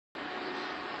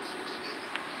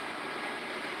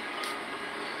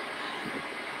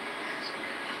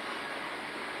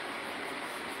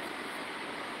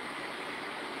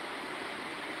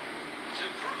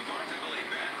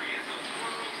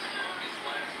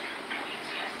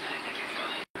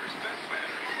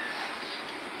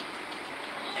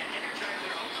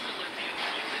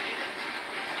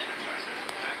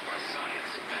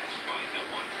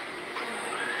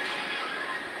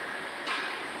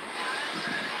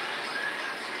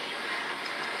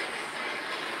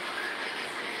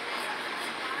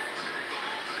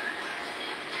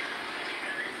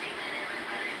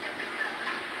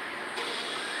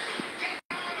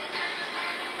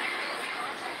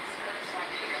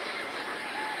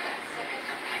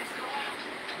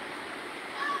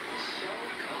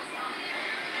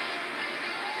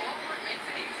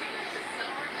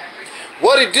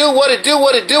What it do, what it do,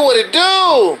 what it do, what it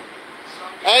do?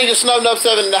 Angel Snubbed Up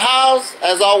 7 in the house.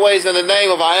 As always, in the name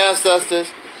of our ancestors.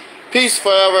 Peace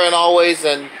forever and always,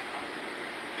 and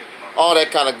all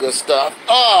that kind of good stuff.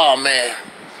 Oh, man.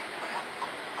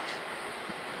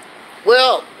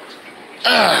 Well,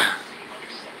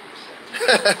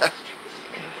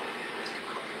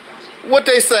 what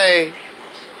they say,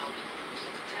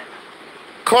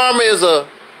 karma is a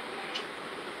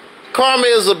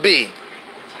bee.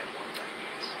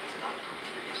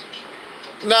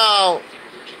 Now,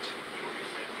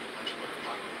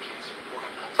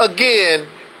 again,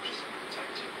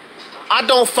 I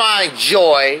don't find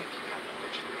joy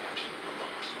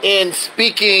in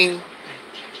speaking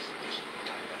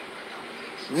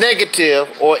negative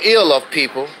or ill of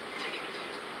people.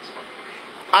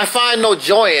 I find no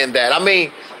joy in that. I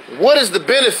mean, what is the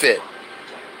benefit?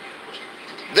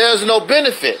 There's no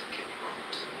benefit.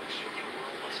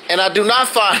 And I do not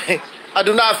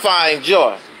find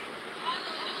joy.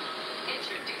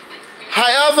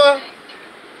 However,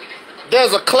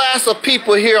 there's a class of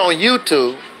people here on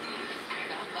YouTube.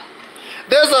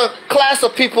 There's a class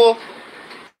of people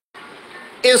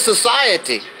in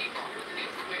society.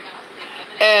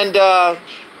 And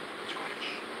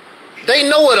they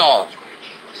know it all.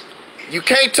 You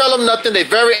can't tell them nothing. They're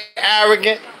very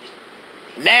arrogant,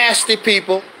 nasty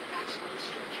people.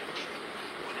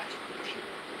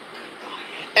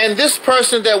 And this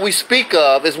person that we speak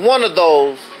of is one of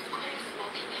those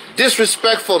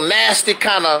disrespectful, nasty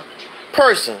kind of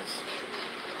persons.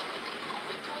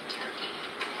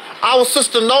 Our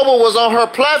sister Noble was on her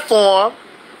platform,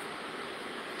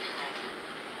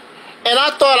 and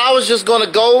I thought I was just going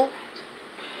to go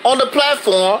on the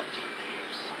platform,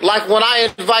 like when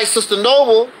I invite Sister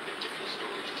Noble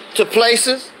to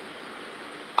places.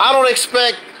 I don't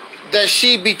expect that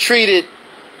she be treated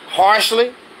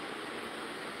harshly.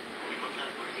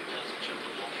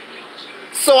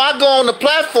 So I go on the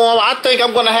platform. I think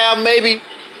I'm going to have maybe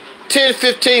 10,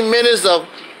 15 minutes of,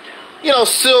 you know,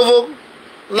 civil,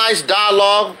 nice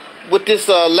dialogue with this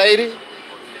lady.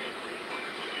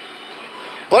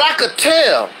 But I could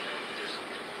tell.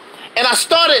 And I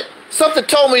started, something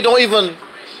told me don't even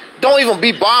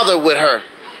be bothered with her.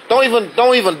 Don't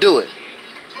even do it.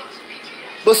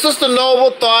 But Sister Noble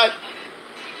thought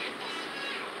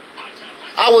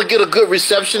I would get a good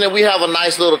reception and we have a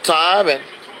nice little time. And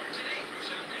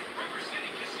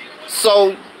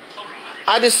so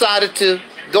I decided to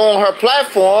go on her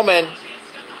platform, and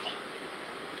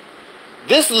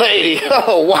this lady,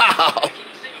 oh wow,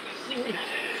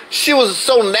 she was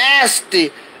so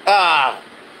nasty.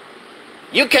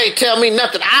 You can't tell me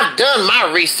nothing. I've done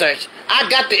my research. I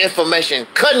got the information.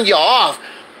 Cutting you off.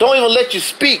 Don't even let you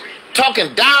speak.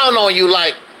 Talking down on you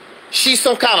like she's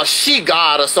some kind of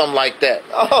she-god or something like that.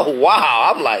 Oh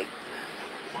wow, I'm like,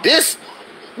 this,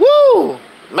 woo,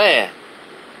 man.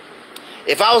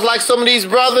 If I was like some of these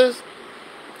brothers,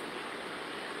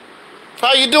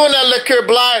 how you doing that liquor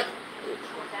black?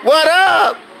 What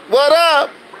up? What up?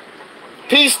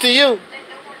 Peace to you.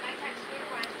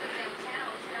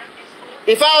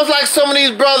 If I was like some of these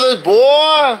brothers, boy,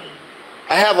 I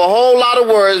have a whole lot of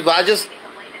words, but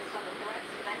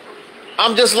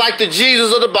I'm just like the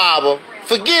Jesus of the Bible.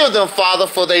 Forgive them, Father,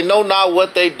 for they know not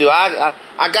what they do. I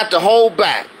got to hold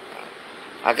back.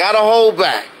 I got to hold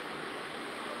back.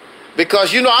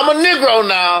 Because, you know, I'm a Negro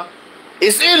now.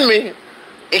 It's in me.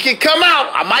 It can come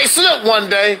out. I might slip one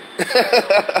day.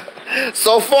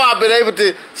 So far, I've been able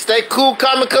to stay cool,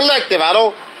 calm, and collective. I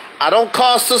don't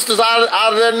call sisters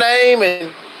out of their name,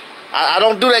 and I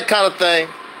don't do that kind of thing.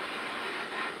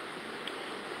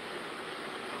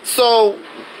 So,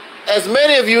 as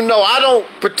many of you know, I don't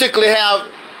particularly have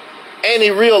any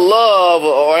real love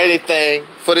or anything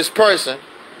for this person.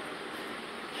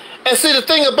 And see, the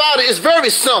thing about it is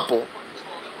very simple.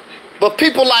 But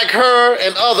people like her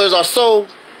and others are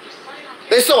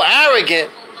they're so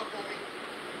arrogant.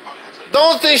 The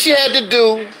only thing she had to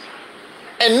do,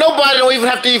 and nobody don't even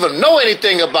have to even know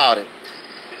anything about it.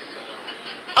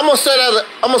 I'm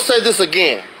gonna say this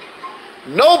again.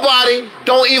 Nobody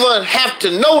don't even have to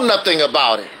know nothing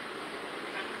about it.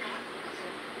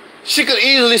 She could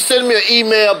easily send me an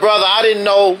email, brother, I didn't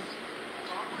know,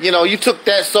 you know, you took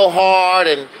that so hard,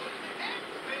 and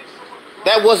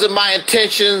that wasn't my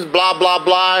intentions, blah, blah,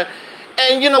 blah.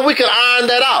 And, you know, we could iron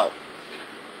that out.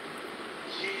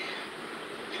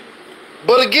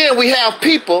 But again, we have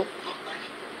people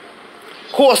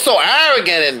who are so arrogant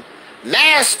and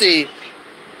nasty,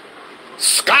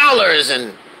 scholars,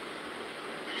 and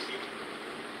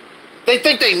they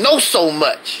think they know so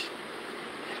much.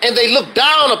 And they look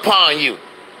down upon you.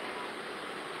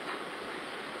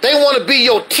 They want to be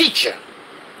your teacher.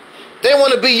 They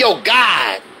want to be your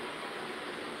guide.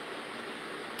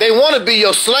 They want to be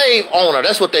your slave owner.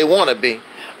 That's what they want to be.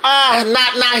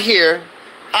 Not here.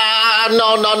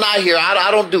 No, not here. I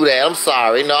don't do that. I'm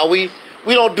sorry. No, we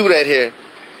don't do that here.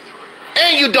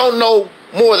 And you don't know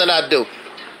more than I do.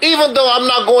 Even though I'm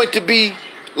not going to be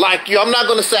like you, I'm not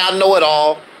going to say I know it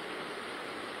all.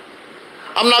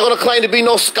 I'm not going to claim to be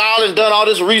no scholar and done all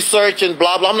this research and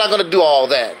blah, blah. I'm not going to do all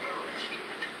that.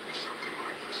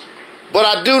 But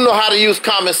I do know how to use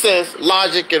common sense,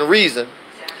 logic, and reason.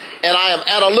 And I am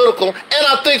analytical. And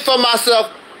I think for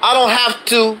myself, I don't have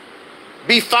to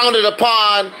be founded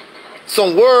upon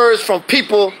some words from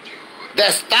people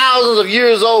that's thousands of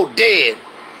years old dead.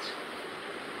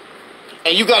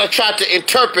 And you got to try to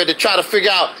interpret and try to figure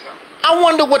out, I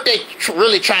wonder what they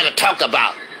really trying to talk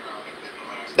about.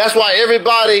 That's why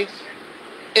everybody's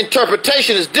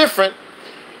interpretation is different,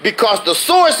 because the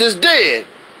source is dead.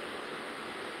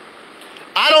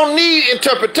 I don't need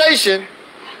interpretation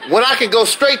when I can go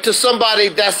straight to somebody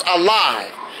that's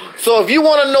alive. So if you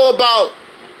want to know about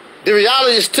the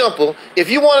Realist Temple, if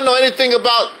you want to know anything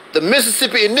about the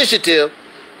Mississippi Initiative,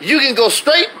 you can go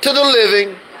straight to the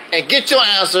living and get your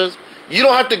answers. You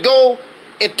don't have to go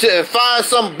into and find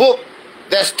some book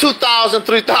that's 2,000,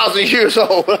 3,000 years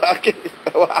old.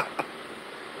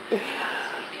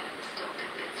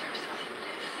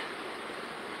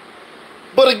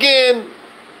 But again,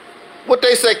 what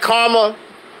they say, karma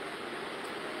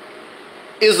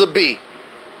is a bee.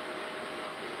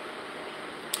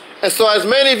 And so as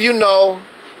many of you know,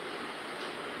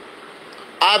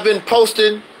 I've been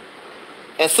posting,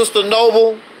 and Sister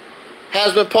Noble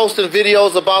has been posting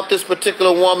videos about this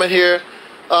particular woman here,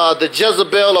 the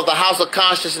Jezebel of the House of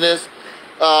Consciousness.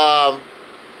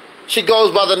 She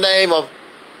goes by the name of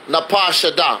Napah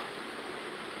Shadah.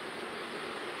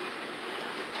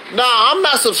 Now, I'm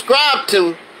not subscribed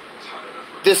to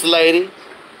this lady,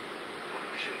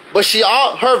 but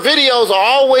her videos are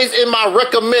always in my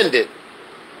recommended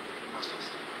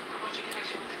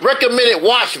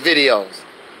watch videos.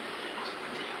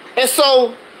 And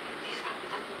so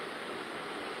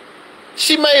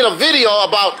she made a video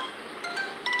about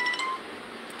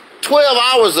 12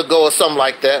 hours ago or something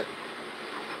like that.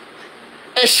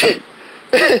 And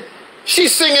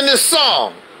she's singing this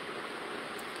song.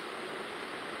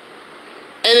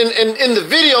 And in the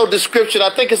video description,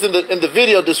 I think it's in the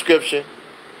video description,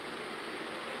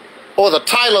 or the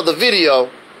title of the video,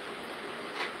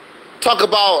 talk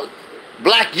about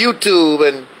black YouTube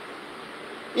and,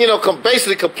 you know,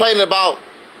 basically complaining about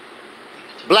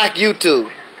black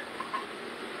YouTube.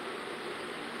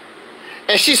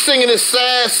 And she's singing this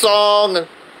sad song and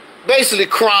basically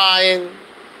crying.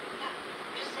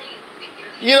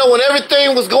 You know, when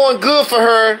everything was going good for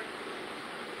her,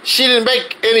 she didn't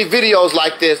make any videos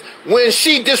like this. When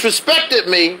she disrespected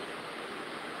me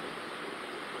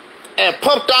and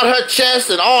pumped out her chest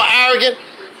and all arrogant,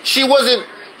 she wasn't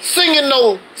singing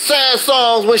no sad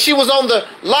songs. When she was on the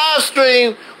live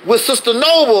stream with Sister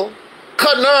Noble,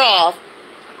 cutting her off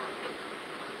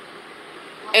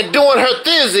and doing her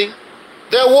thizzy,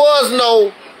 there was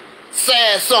no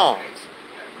sad songs.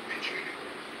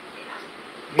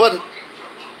 But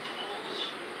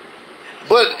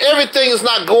everything is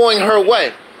not going her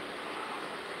way.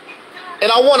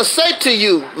 And I want to say to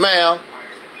you, ma'am,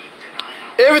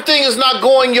 everything is not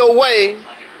going your way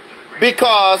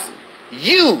because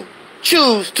you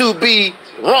choose to be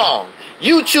wrong.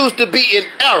 You choose to be in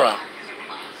error.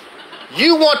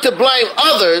 You want to blame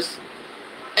others,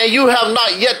 and you have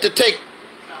not yet to take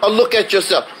a look at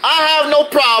yourself. I have no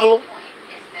problem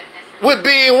with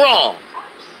being wrong.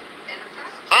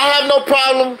 I have no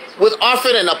problem with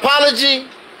offering an apology.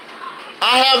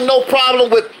 I have no problem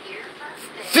with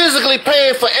physically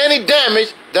paying for any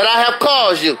damage that I have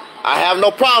caused you. I have no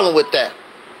problem with that.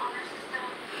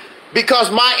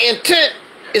 Because my intent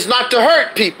is not to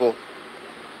hurt people.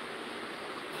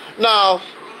 Now,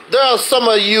 there are some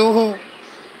of you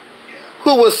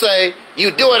who will say, you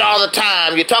do it all the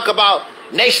time. You talk about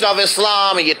Nation of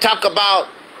Islam, and you talk about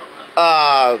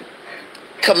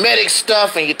Kemetic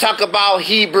stuff, and you talk about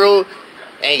Hebrew,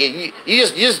 and you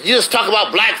just talk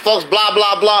about black folks, blah,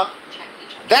 blah, blah.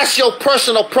 That's your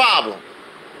personal problem.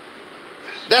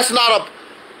 That's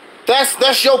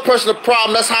your personal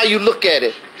problem. That's how you look at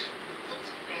it.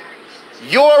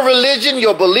 Your religion,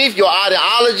 your belief, your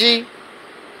ideology,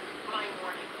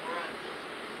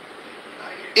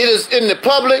 it is in the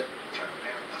public.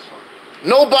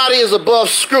 Nobody is above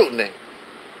scrutiny.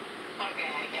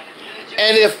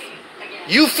 And if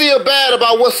you feel bad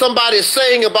about what somebody is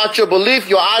saying about your belief,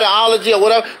 your ideology, or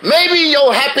whatever, maybe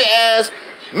your happy ass,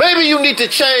 maybe you need to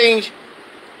change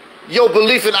your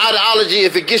belief in ideology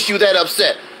if it gets you that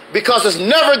upset, because it's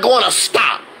never going to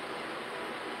stop.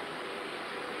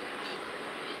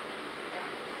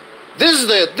 This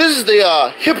is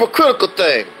the hypocritical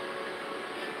thing.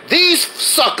 These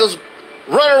suckers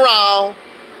run around,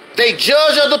 they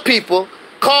judge other people,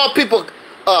 call people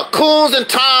coons and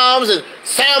toms and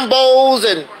sambos,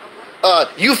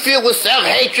 and you filled with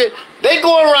self-hatred. They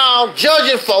go around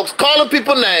judging folks, calling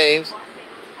people names,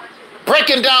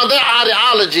 breaking down their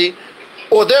ideology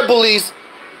or their beliefs,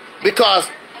 because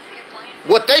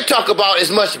what they talk about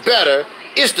is much better.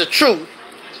 It's the truth.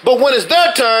 But when it's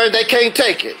their turn, they can't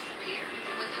take it.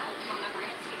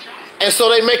 And so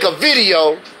they make a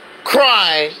video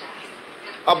crying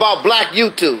about black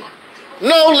YouTube.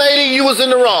 No, lady, you was in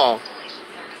the wrong.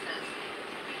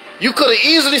 You could have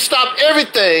easily stopped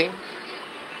everything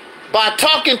by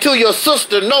talking to your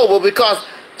sister Noble, because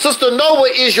Sister Noble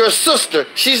is your sister.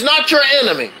 She's not your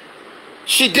enemy.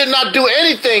 She did not do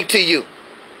anything to you.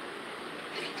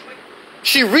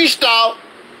 She reached out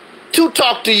to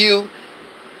talk to you,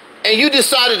 and you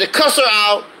decided to cuss her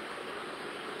out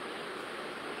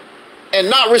and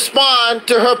not respond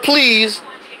to her pleas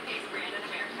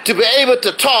to be able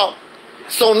to talk.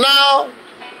 So now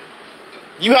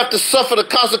you have to suffer the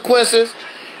consequences,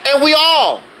 and we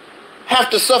all have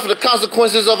to suffer the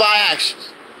consequences of our actions.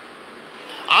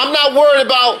 I'm not worried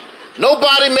about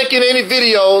nobody making any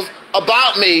videos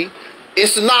about me.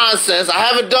 It's nonsense. I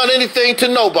haven't done anything to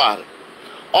nobody.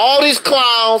 All these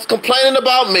clowns complaining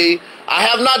about me, I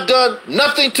have not done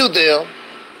nothing to them.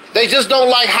 They just don't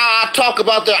like how I talk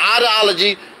about their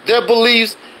ideology, their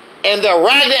beliefs, and their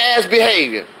ragged-ass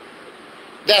behavior.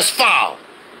 That's foul.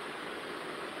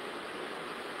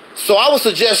 So I would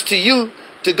suggest to you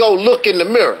to go look in the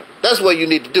mirror. That's what you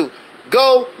need to do.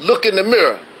 Go look in the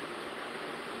mirror,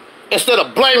 instead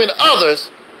of blaming others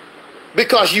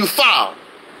because you foul.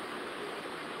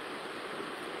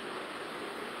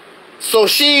 So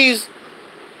she's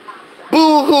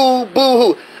boo-hoo,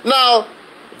 boo-hoo. Now,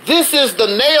 this is the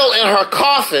nail in her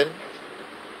coffin.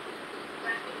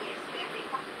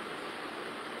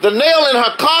 The nail in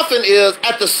her coffin is,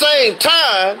 at the same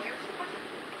time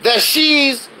that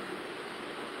she's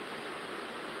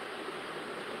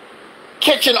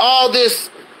catching all this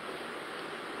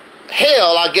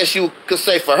hell, I guess you could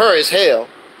say for her is hell.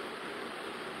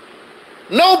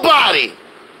 Nobody's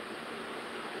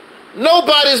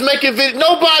making videos.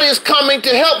 Nobody is coming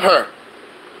to help her.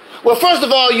 Well, first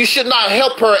of all, you should not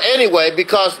help her anyway,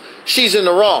 because she's in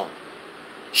the wrong.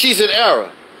 She's in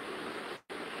error.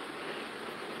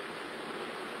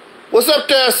 What's up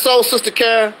there, soul sister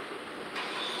Karen?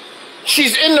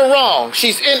 She's in the wrong.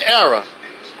 She's in error.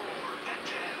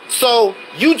 So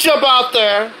you jump out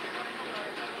there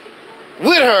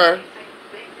with her,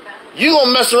 you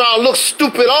gonna mess around and look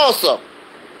stupid also.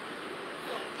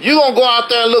 You gonna go out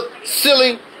there and look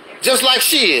silly just like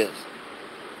she is.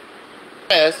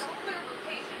 Yes.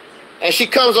 And she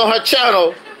comes on her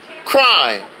channel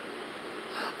crying.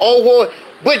 Oh, well,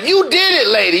 but you did it,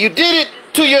 lady. You did it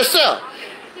to yourself.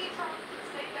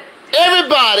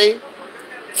 Everybody,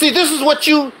 see, this is what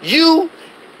you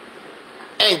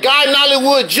and Guy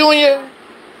Nollywood Jr.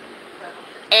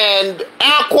 and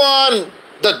Alquan,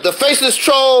 the faceless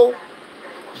troll,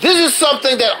 this is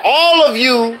something that all of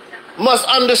you must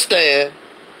understand,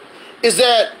 is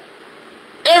that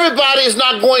everybody is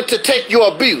not going to take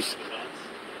your abuse.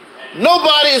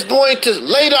 Nobody is going to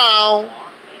lay down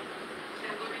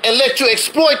and let you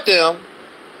exploit them.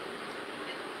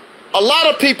 A lot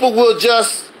of people will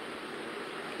just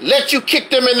let you kick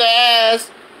them in the ass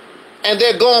and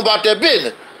they're going about their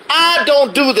business. I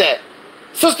don't do that.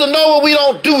 Sister Noah, we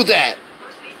don't do that.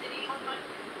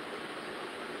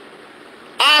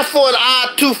 Eye for an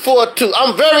eye, tooth for a tooth.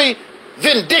 I'm a very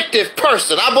vindictive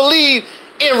person. I believe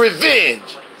in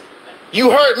revenge. You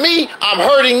hurt me, I'm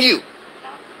hurting you.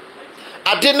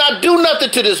 I did not do nothing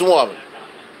to this woman.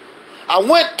 I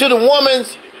went to the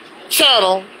woman's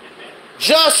channel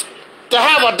just to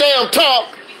have a damn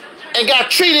talk and got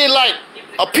treated like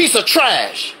a piece of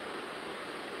trash.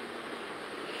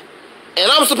 And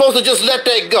I'm supposed to just let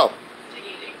that go.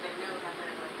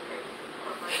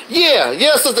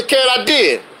 Yeah, Sister Karen, I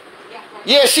did.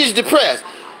 Yeah, she's depressed.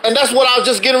 And that's what I was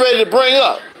just getting ready to bring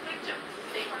up.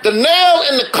 The nail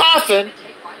in the coffin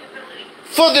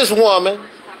for this woman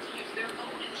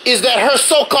is that her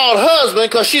so-called husband,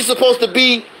 because she's supposed to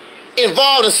be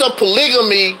involved in some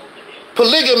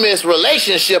polygamous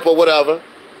relationship or whatever,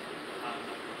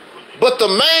 but the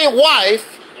main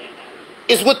wife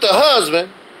is with the husband,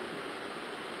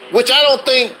 which I don't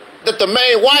think that the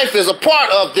main wife is a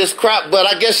part of this crap, but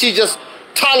I guess she just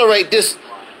tolerate this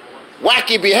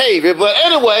wacky behavior. But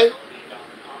anyway,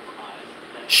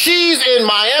 she's in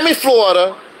Miami,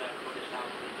 Florida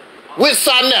with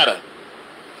Sonetta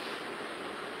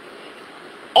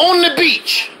on the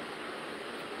beach.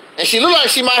 And she looked like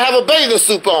she might have a bathing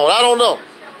suit on. I don't know.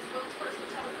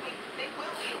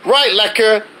 Right, like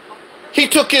he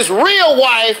took his real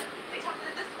wife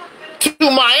to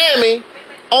Miami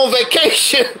on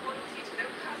vacation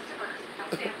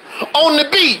on the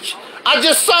beach. I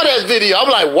just saw that video. I'm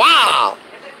like, wow.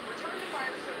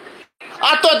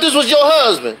 I thought this was your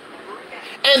husband.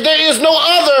 And there is no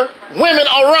other women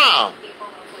around.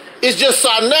 It's just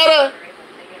Sonetta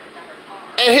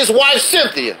and his wife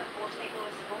Cynthia.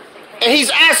 And he's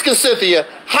asking Cynthia,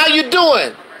 how you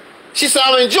doing? She said,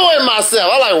 I'm enjoying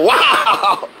myself. I'm like,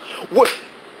 wow.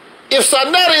 If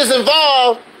Sonetta is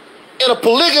involved in a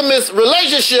polygamous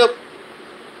relationship,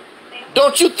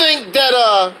 don't you think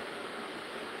that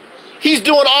he's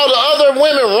doing all the other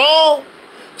women wrong?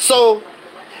 So,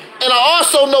 and I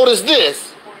also noticed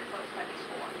this.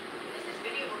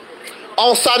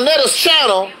 On Sonetta's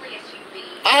channel,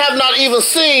 I have not even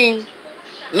seen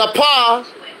Napah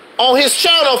on his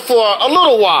channel for a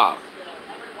little while.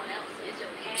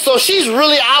 So she's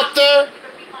really out there.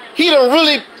 He done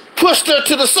really pushed her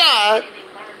to the side.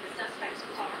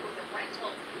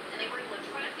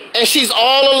 And she's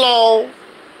all alone.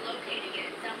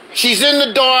 She's in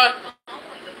the dark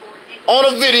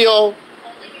on a video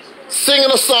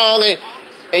singing a song,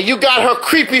 and you got her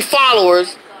creepy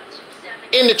followers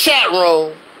in the chat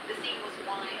room.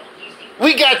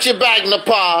 We got your back,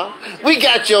 Napah. We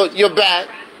got your back.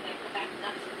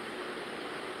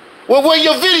 Well, where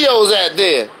your videos at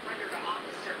there?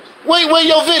 Where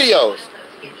your videos?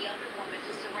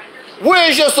 Where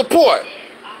is your support?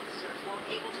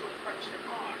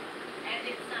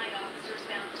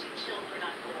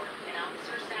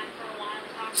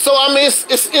 So I mean,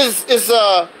 it's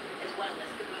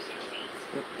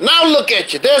now look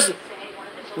at you.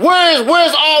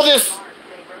 Where's all this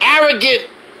arrogant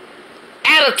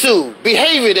attitude,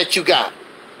 behavior that you got?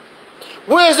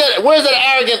 Where's that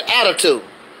arrogant attitude?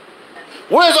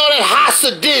 Where's all that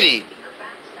hostility?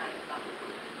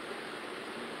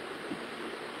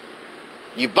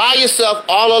 You by yourself,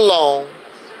 all alone,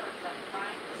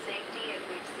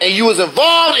 and you was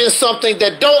involved in something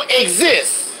that don't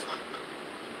exist.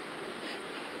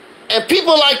 And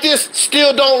people like this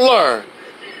still don't learn.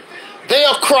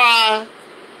 They'll cry.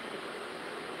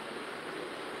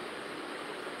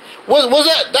 Was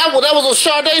that was a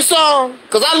Shadah song?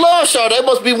 Because I love Shadah. It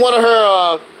must be one of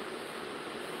her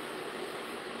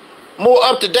more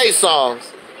up-to-date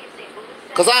songs.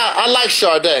 Because I like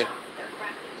Shadah.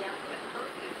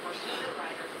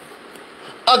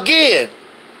 Again,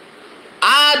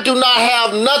 I do not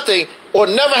have nothing or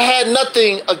never had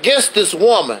nothing against this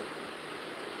woman.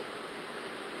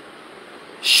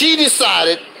 She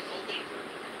decided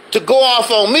to go off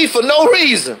on me for no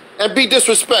reason and be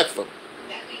disrespectful.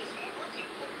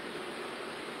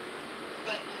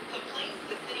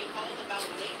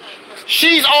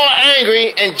 She's all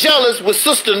angry and jealous with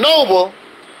Sister Noble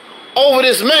over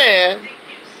this man,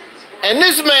 and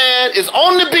this man is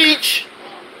on the beach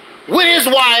with his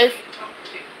wife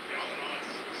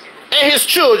and his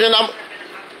children.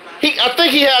 I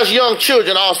think he has young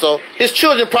children also. His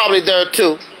children probably there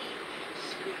too.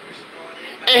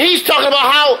 And he's talking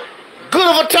about how good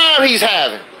of a time he's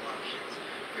having.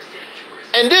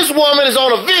 And this woman is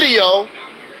on a video,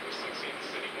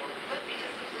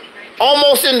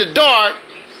 almost in the dark,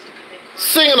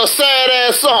 singing a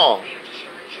sad-ass song.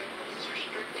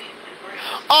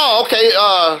 Oh, okay,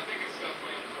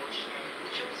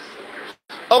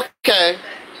 okay.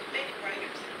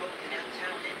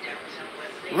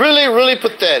 Really, really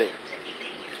pathetic.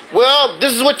 Well,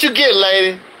 this is what you get,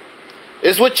 lady.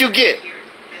 It's what you get.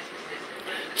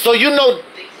 So you know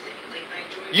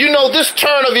this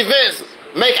turn of events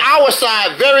make our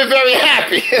side very, very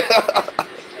happy.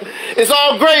 It's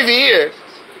all gravy here.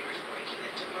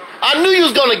 I knew you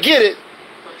was gonna get it.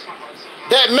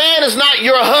 That man is not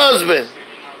your husband.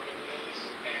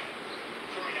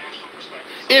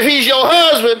 If he's your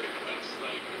husband,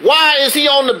 why is he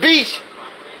on the beach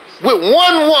with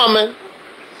one woman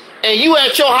and you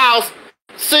at your house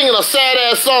singing a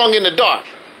sad-ass song in the dark?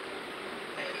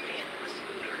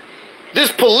 This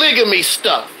polygamy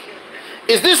stuff.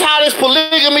 Is this how this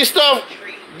polygamy stuff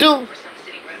do?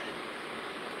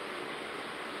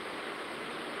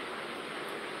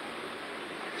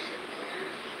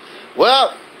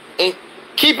 Well,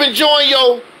 keep enjoying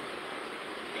your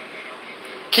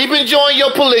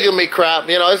polygamy crap.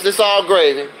 You know, it's all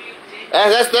gravy.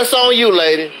 That's on you,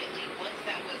 lady.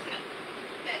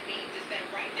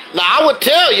 Now I would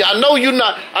tell you, I know you're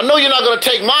not going to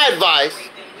take my advice.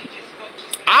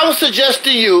 I would suggest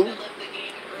to you,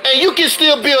 and you can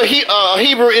still be a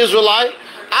Hebrew Israelite,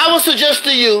 I would suggest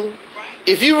to you,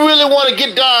 if you really want to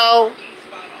get down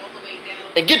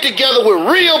and get together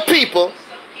with real people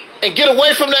and get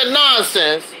away from that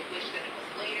nonsense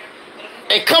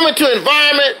and come into an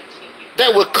environment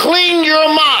that will clean your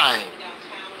mind,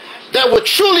 that will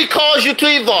truly cause you to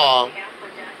evolve,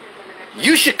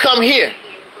 you should come here.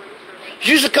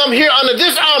 You should come here under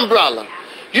this umbrella.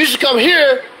 You should come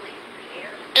here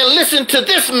and listen to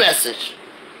this message.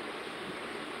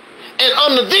 And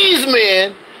under these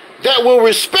men that will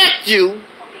respect you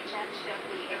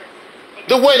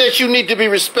the way that you need to be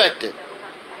respected.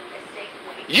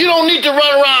 You don't need to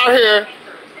run around here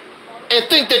and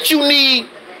think that you need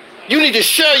to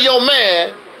share your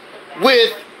man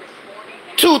with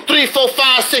 2, 3, 4,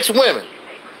 5, 6 women.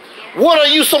 What are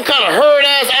you, some kind of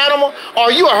herd-ass animal?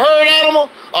 Are you a herd animal?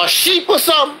 A sheep or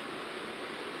something?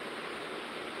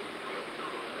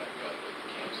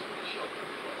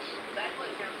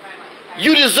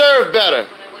 You deserve better.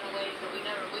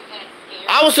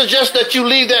 I would suggest that you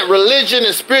leave that religion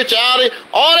and spirituality,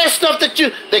 all that stuff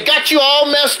that got you all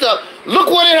messed up. Look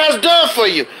what it has done for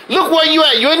you. Look where you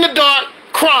at. You're in the dark,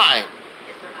 crying.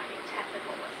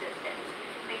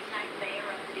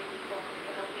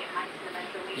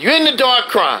 You're in the dark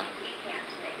crying.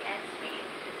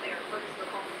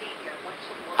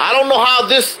 I don't know how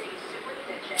this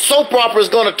soap opera is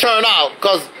going to turn out,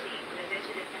 because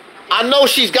I know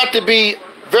she's got to be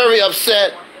very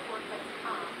upset.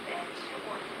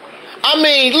 I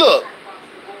mean, look,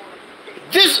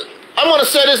 I'm going to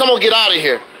say this, I'm going to get out of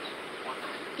here.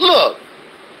 Look,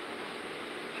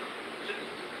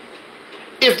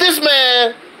 if this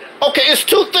man, okay, it's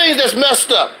 2 things that's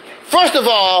messed up. First of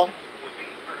all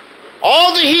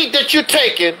the heat that you're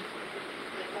taking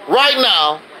right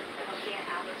now,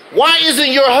 why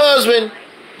isn't your husband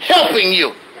helping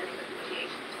you?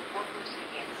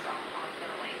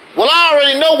 Well, I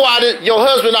already know why your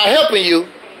husband not helping you,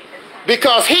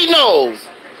 because he knows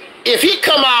if he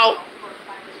come out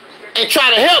and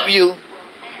try to help you,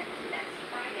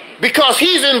 because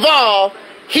he's involved,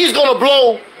 he's going to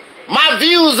blow my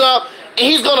views up, and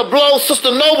he's going to blow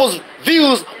Sister Noble's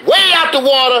views way out the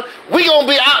water. We going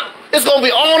to be out. It's going to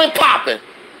be on and popping.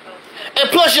 And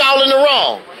plus, y'all in the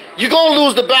wrong. You're going to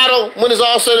lose the battle when it's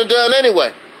all said and done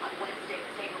anyway.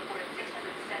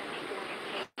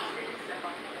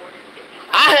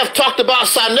 I have talked about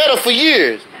Sinetta for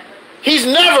years. He's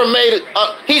never made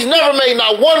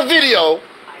not one video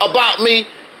about me,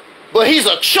 but he's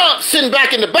a chump sitting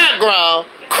back in the background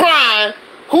crying,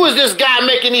 who is this guy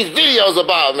making these videos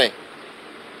about me?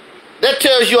 That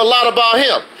tells you a lot about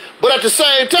him. But at the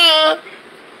same time,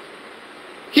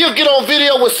 he'll get on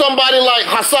video with somebody like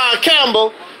Hassan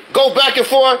Campbell, go back and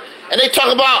forth, and they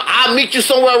talk about, I'll meet you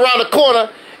somewhere around the corner,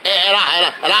 and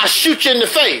I'll shoot you in the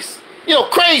face. You know,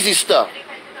 crazy stuff.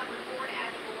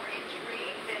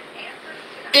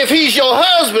 If he's your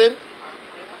husband,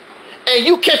 and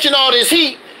you catching all this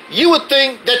heat, you would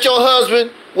think that your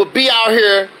husband would be out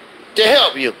here to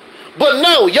help you. But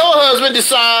no, your husband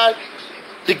decided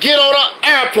to get on an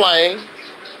airplane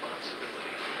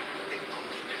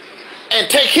and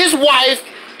take his wife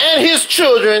and his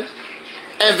children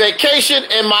and vacation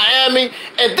in Miami.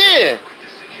 And then,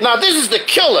 now this is the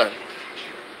killer.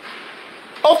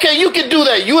 Okay, you can do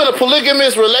that. You in a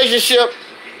polygamous relationship,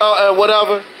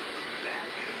 whatever.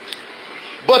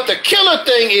 But the killer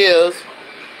thing is,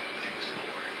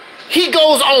 he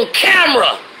goes on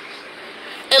camera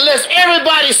and lets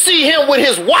everybody see him with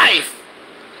his wife.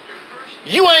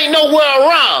 You ain't nowhere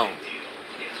around.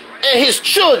 And his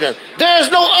children.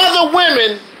 There's no other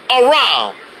women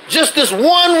around. Just this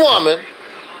one woman.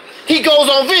 He goes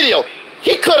on video.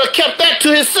 He could have kept that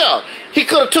to himself. He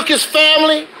could have took his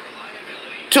family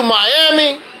to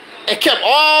Miami and kept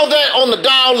all that on the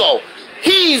down low.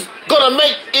 He's going to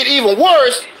make it even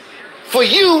worse for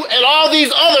you and all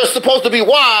these others supposed to be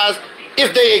wise,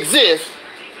 if they exist.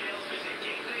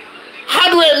 How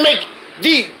do that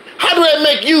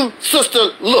make you,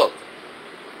 sister, look?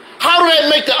 How do that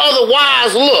make the other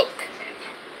wise look?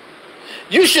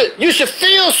 You should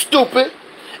feel stupid,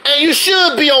 and you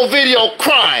should be on video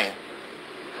crying.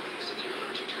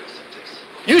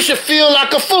 You should feel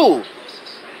like a fool.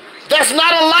 That's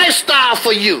not a lifestyle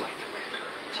for you.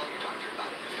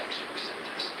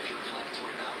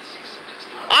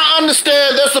 I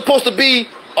understand there's supposed to be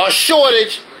a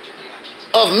shortage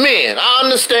of men. I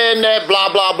understand that, blah,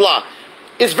 blah, blah.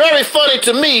 It's very funny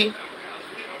to me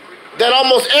that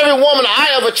almost every woman I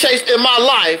ever chased in my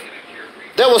life,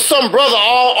 there was some brother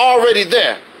already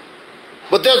there.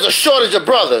 but there's a shortage of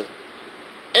brothers.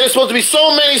 And it's supposed to be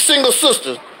so many single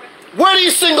sisters. Where are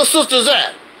these single sisters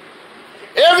at?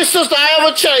 Every sister I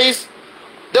ever chased,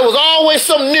 there was always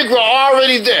some Negro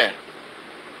already there.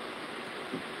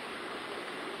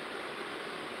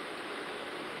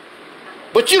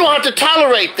 But you don't have to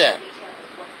tolerate that.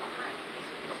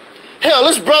 Hell,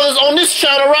 there's brothers on this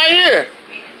channel right here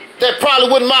that probably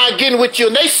wouldn't mind getting with you,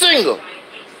 and they single.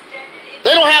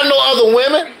 They don't have no other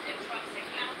women.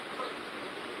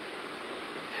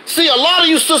 See, a lot of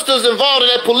you sisters involved in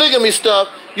that polygamy stuff,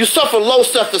 you suffer low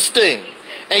self-esteem.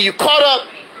 And you caught up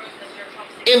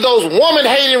in those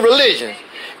woman-hating religions.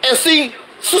 And see,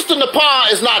 Sister Napah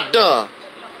is not done.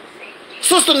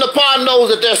 Sister Napah knows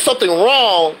that there's something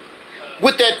wrong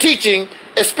with that teaching,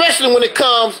 especially when it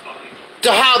comes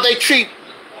to how they treat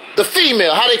the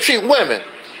female, how they treat women.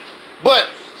 But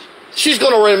she's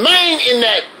going to remain in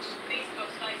that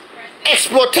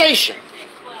exploitation.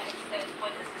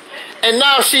 And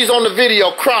now she's on the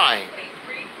video crying.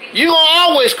 You're going to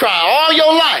always cry all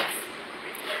your life.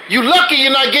 You lucky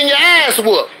you're not getting your ass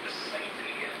whooped.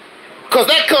 Because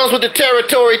that comes with the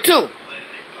territory too.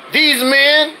 These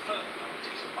men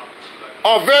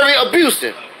are very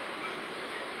abusive.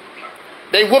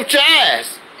 They whooped your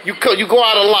ass. You go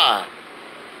out of line.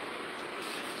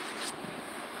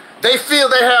 They feel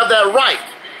they have that right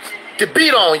to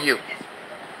beat on you.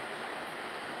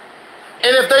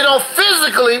 And if they don't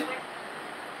physically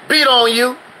beat on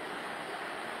you,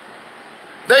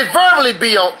 they verbally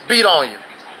beat on you.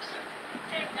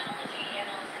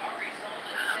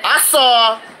 I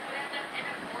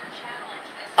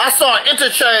saw an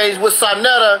interchange with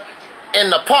Sarnetta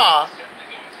and Napah,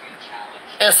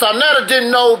 and Sarnetta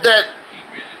didn't know that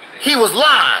he was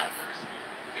live,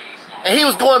 and he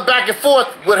was going back and forth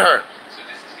with her.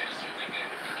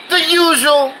 The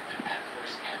usual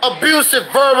abusive,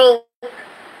 verbal,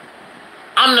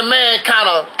 I'm the man kind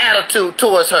of attitude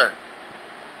towards her.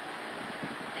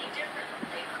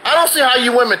 I don't see how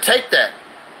you women take that.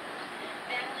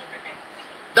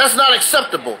 That's not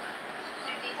acceptable.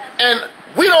 And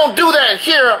we don't do that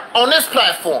here on this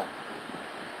platform.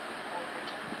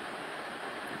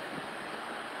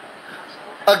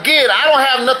 Again, I don't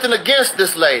have nothing against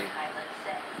this lady.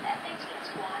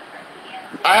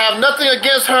 I have nothing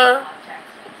against her.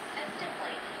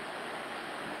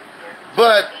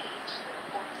 But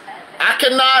I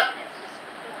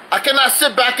cannot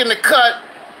sit back in the cut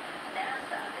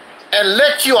and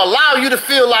allow you to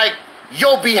feel like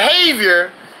your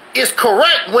behavior is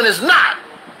correct when it's not.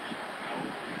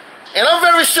 And I'm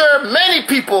very sure many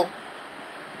people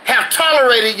have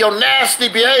tolerated your nasty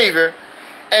behavior,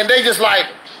 and they just like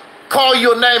call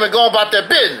your name and go about their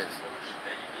business.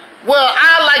 Well,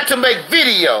 I like to make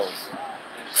videos.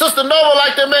 Sister Nova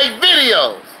like to make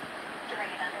videos.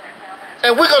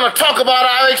 And we're going to talk about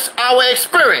our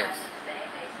experience.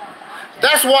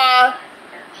 That's why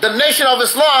the Nation of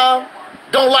Islam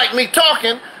don't like me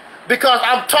talking, because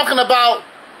I'm talking about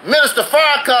Minister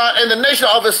Farrakhan and the Nation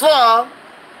of Islam.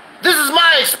 This is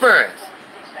my experience.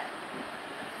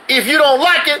 If you don't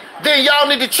like it, then y'all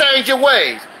need to change your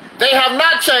ways. They have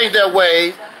not changed their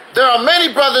ways. There are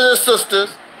many brothers and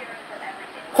sisters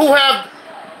who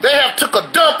they have took a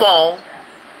dump on,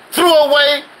 threw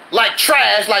away like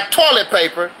trash, like toilet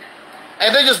paper,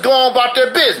 and they just go on about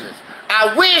their business.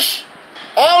 I wish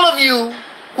all of you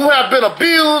who have been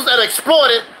abused and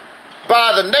exploited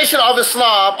by the Nation of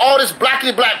Islam, all this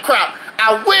blackity black crap,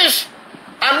 I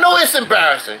know it's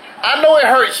embarrassing. I know it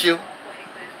hurts you.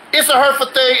 It's a hurtful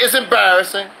thing, it's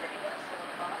embarrassing.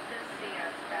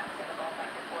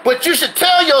 But you should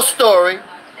tell your story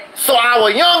so our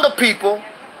younger people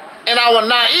and our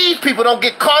naive people don't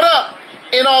get caught up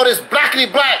in all this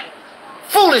blackity black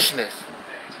foolishness.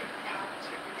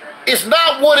 It's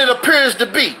not what it appears to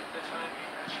be.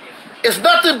 It's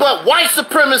nothing but white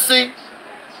supremacy,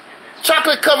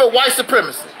 chocolate covered white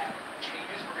supremacy.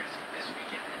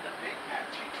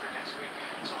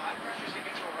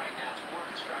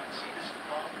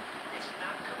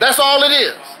 That's all it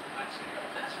is.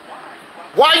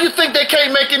 Why do you think they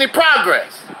can't make any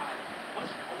progress?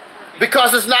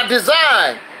 Because it's not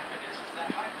designed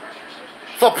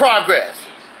for progress.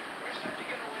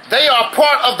 They are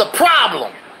part of the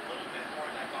problem,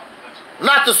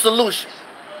 not the solution.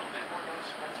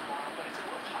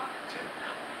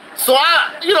 So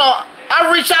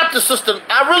I reach out to Sister.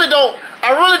 I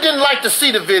really didn't like to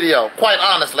see the video, quite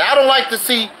honestly. I don't like to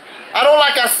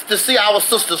see our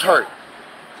sisters hurt.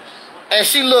 And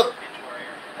she looked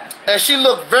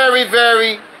very,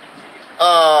 very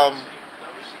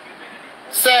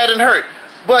sad and hurt.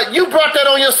 But you brought that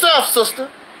on yourself, sister.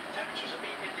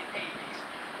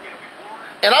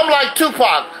 And I'm like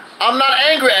Tupac, I'm not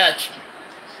angry at you.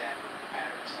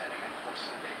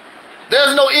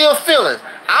 There's no ill feelings.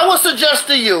 I would suggest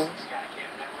to you,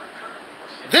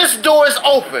 this door is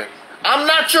open. I'm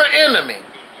not your enemy.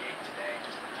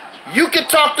 You can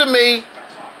talk to me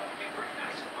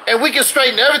and we can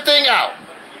straighten everything out.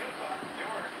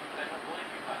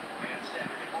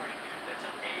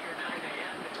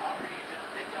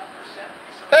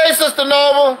 Hey, Sister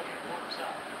Noble.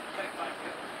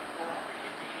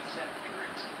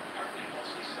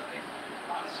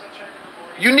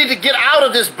 You need to get out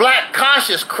of this black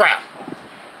conscious crap.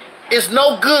 It's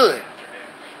no good.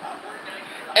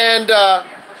 And I'm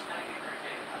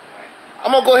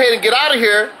going to go ahead and get out of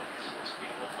here.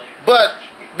 But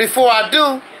before I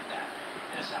do,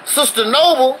 Sister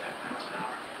Noble,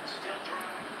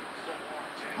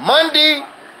 Monday,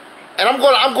 and I'm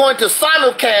going to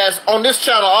simulcast on this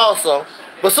channel also.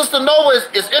 But Sister Noble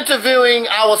is interviewing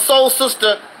our soul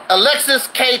sister Alexis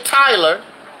K. Tyler.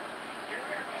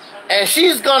 And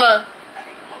she's going to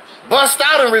bust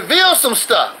out and reveal some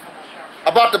stuff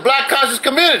about the black conscious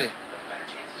community.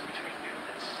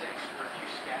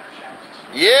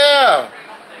 Yeah.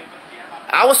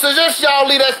 I would suggest y'all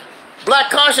leave that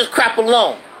black conscious crap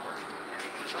alone.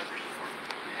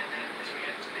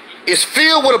 It's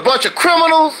filled with a bunch of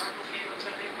criminals.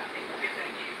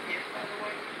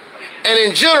 And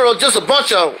in general, just a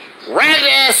bunch of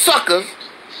ragged-ass suckers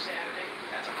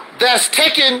that's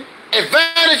taking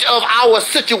advantage of our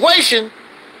situation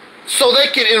so they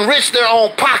can enrich their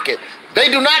own pocket. They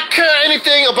do not care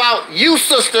anything about you,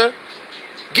 sister,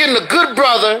 getting a good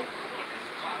brother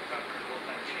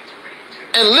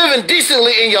and living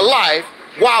decently in your life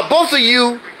while both of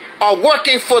you are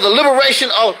working for the liberation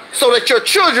of, so that your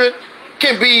children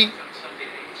can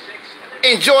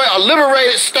enjoy a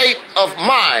liberated state of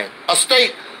mind, a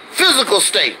physical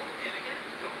state.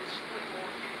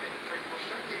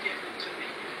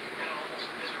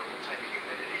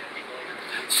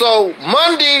 So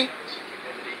Monday,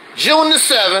 June the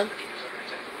 7th,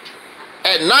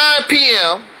 at 9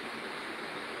 p.m.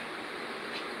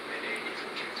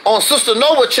 on Sister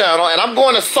Noble channel, and I'm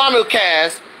going to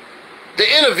simulcast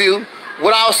the interview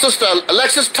with our sister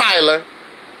Alexis Tyler.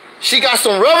 She got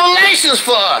some revelations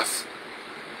for us.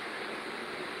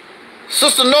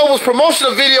 Sister Noble's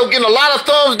promotional video getting a lot of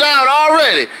thumbs down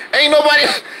already. Ain't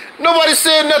nobody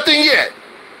said nothing yet.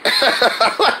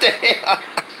 What the hell?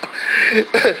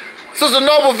 Sister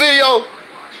Noble video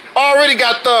already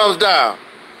got thumbs down.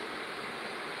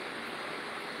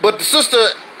 But the Sister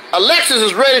Alexis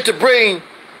is ready to bring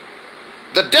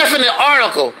the definite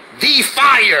article, The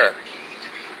Fire.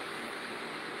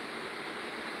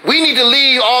 We need to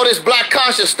leave all this black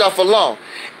conscious stuff alone.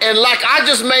 And like I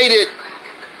just made it,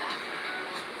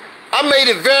 I made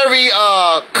it very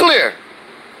clear.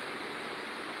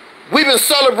 We've been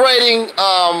celebrating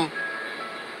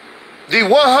the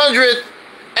 100th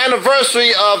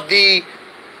anniversary of the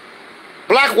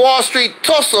Black Wall Street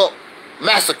Tulsa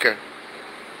massacre.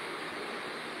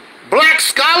 Black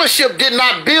scholarship did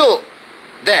not build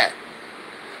that.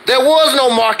 There was no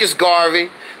Marcus Garvey.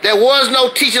 There was no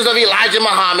teachings of Elijah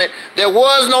Muhammad. There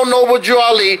was no Noble Drew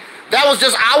Ali. That was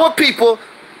just our people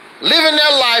living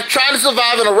their life, trying to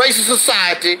survive in a racist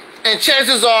society, and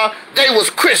chances are they was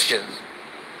Christians.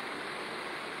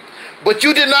 But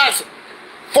you did not, as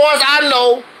far as I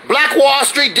know, Black Wall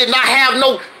Street did not have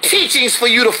no teachings for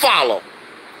you to follow.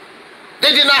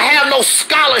 They did not have no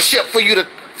scholarship for you to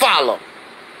follow.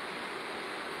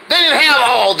 They didn't have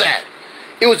all that.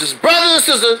 It was just brothers and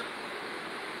sisters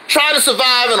trying to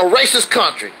survive in a racist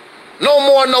country. No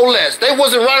more, no less. They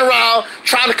wasn't running around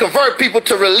trying to convert people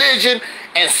to religion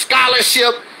and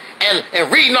scholarship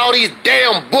and reading all these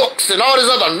damn books and all this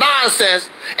other nonsense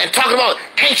and talking about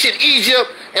ancient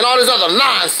Egypt and all this other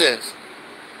nonsense.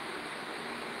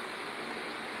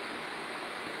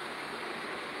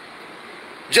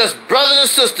 Just brothers and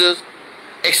sisters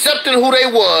accepting who they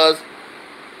was,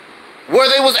 where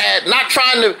they was at, not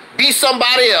trying to be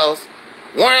somebody else,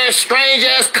 wearing strange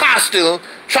ass costumes,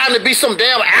 trying to be some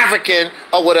damn African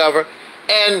or whatever.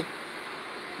 And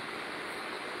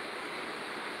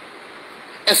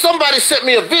somebody sent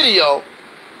me a video.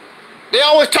 They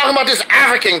always talking about this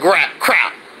African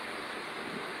crap.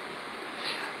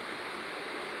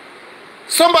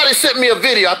 Somebody sent me a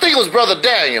video. I think it was Brother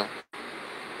Daniel.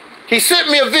 He sent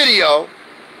me a video,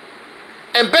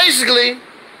 and basically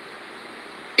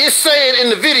it's saying in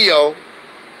the video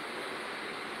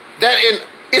that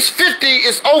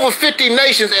it's over 50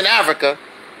 nations in Africa,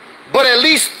 but at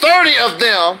least 30 of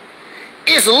them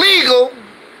it's legal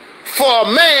for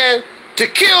a man to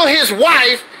kill his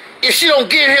wife if she don't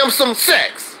give him some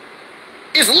sex.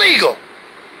 It's legal.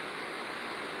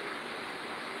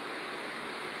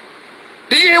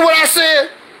 Did you hear what I said?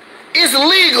 It's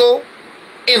legal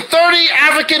in 30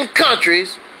 African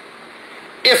countries.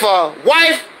 If a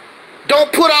wife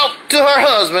don't put out to her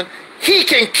husband, he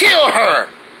can kill her.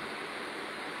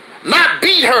 Not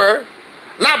beat her,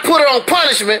 not put her on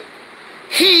punishment.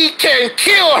 He can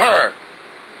kill her.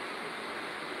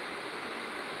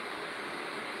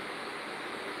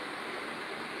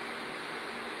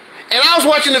 And I was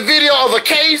watching the video of a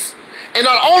case, and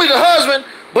not only the husband,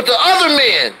 but the other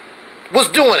men was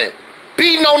doing it.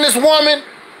 Beating on this woman,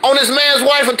 on this man's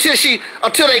wife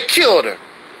until they killed her.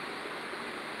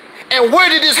 And where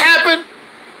did this happen?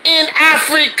 In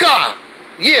Africa.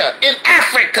 Yeah, in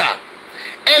Africa.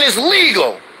 And it's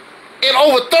legal in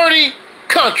over 30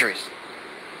 countries.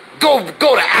 Go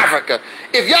to Africa.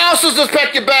 If y'all sisters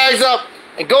pack your bags up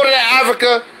and go to that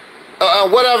Africa,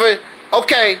 whatever,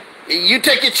 okay, you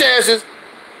take your chances.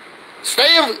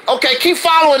 Stay in, okay, keep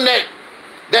following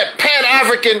that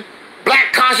Pan-African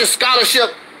Black Conscious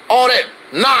Scholarship, all that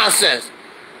nonsense.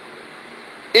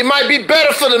 It might be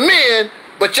better for the men,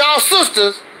 but y'all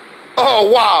sisters,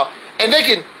 oh wow. And they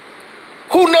can,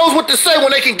 who knows what to say when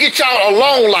they can get y'all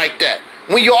alone like that,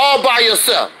 when you're all by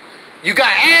yourself. You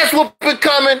got ass whooping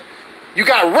coming, you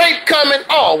got rape coming,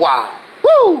 oh wow.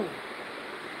 Woo!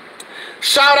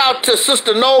 Shout out to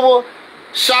Sister Noble,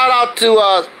 shout out to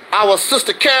our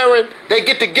sister Karen. They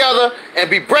get together and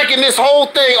be breaking this whole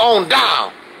thing on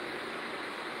down.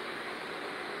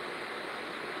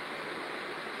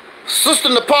 Sister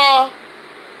Napah,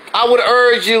 I would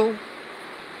urge you,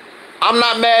 I'm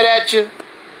not mad at you.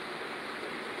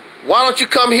 Why don't you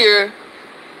come here?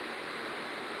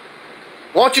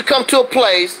 Why don't you come to a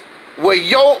place where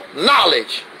your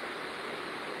knowledge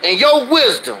and your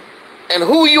wisdom and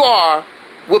who you are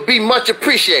would be much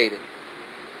appreciated.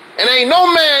 And ain't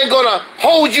no man gonna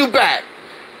hold you back.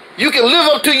 You can live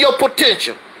up to your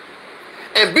potential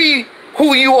and be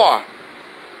who you are.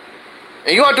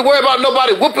 And you don't have to worry about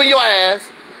nobody whooping your ass.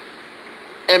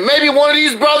 And maybe one of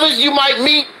these brothers you might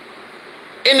meet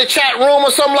in the chat room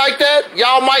or something like that.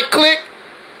 Y'all might click.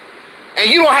 And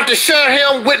you don't have to share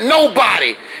him with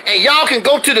nobody. And y'all can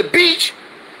go to the beach,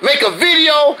 make a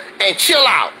video, and chill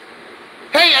out.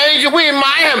 Hey, Angel, we in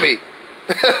Miami.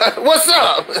 What's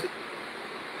up?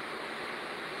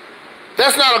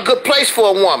 That's not a good place for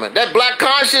a woman. That black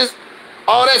conscious,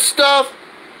 all that stuff,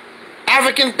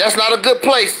 African, that's not a good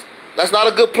place. That's not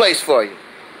a good place for you.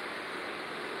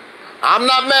 I'm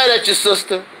not mad at you,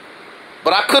 sister,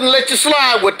 but I couldn't let you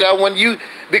slide with that one,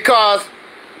 because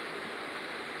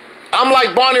I'm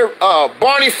like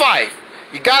Barney Fife.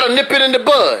 You gotta nip it in the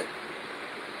bud.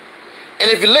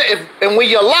 And when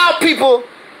you allow people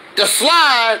to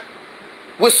slide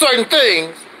with certain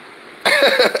things,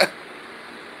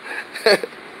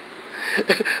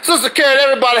 Sister Karen,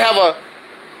 everybody have an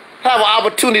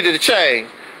opportunity to change.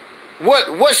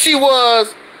 What she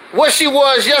was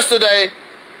yesterday,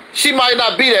 she might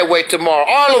not be that way tomorrow.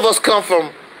 All of us come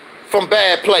from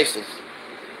bad places.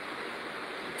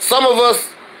 Some of us,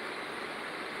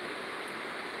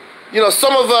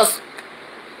 some of us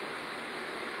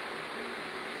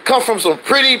come from some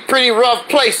pretty rough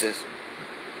places.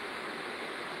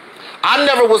 I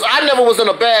never was in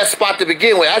a bad spot to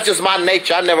begin with. That's just my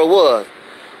nature. I never was.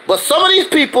 But some of these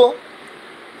people,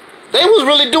 they was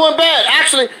really doing bad.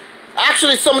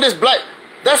 Actually, some of this black,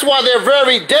 that's why they're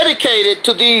very dedicated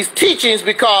to these teachings,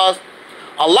 because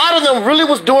a lot of them really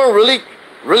was doing really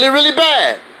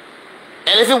bad.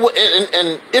 And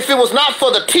if it was not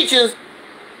for the teachings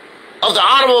of the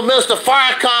Honorable Minister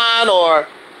Farrakhan or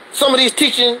some of these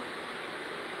teachings,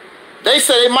 they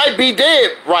say they might be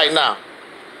dead right now.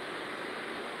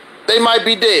 They might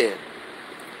be dead.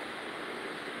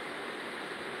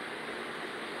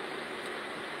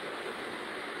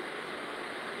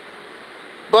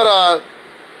 But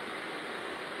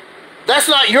that's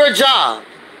not your job.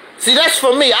 See, that's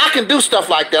for me. I can do stuff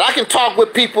like that. I can talk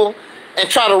with people and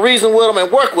try to reason with them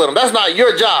and work with them. That's not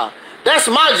your job. That's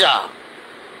my job.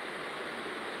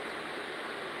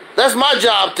 That's my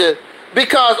job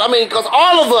because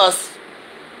all of us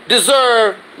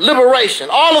deserve liberation.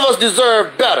 All of us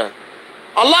deserve better.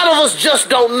 A lot of us just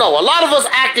don't know. A lot of us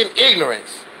act in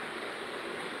ignorance.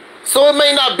 So it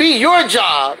may not be your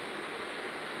job,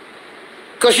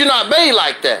 because you're not made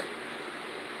like that.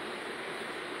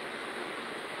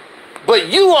 But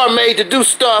you are made to do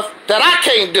stuff that I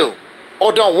can't do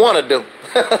or don't want to do.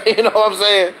 You know what I'm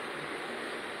saying?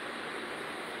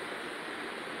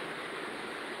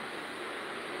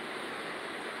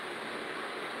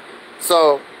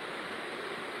 So,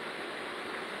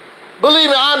 believe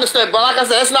me, I understand. But like I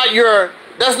said, that's not your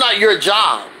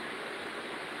job.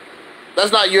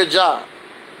 That's not your job.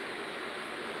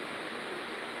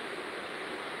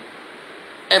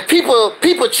 And people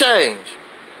change.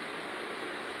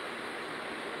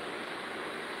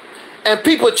 And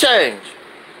people change.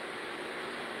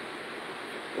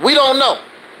 We don't know.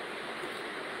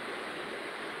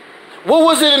 What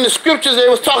was it in the scriptures they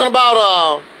was talking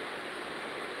about?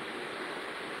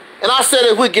 And I said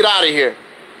if we get out of here.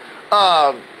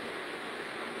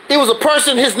 It was a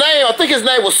person, his name, I think his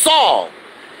name was Saul.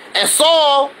 And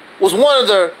Saul was one of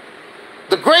the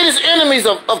greatest enemies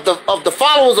of the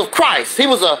followers of Christ. He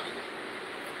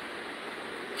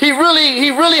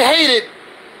really hated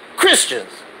Christians.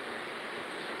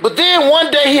 But then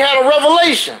one day he had a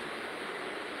revelation.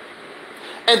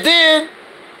 And then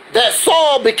that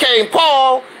Saul became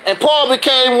Paul, and Paul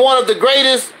became one of the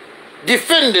greatest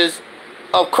defenders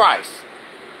of Christ.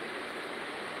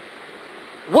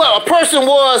 What a person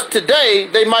was today,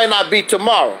 they might not be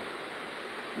tomorrow.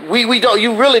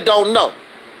 You really don't know.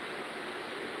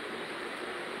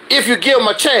 If you give them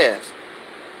a chance.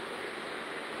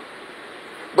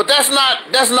 But that's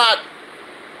not.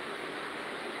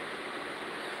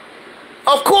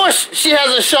 Of course she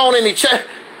hasn't shown any change.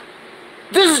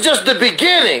 This is just the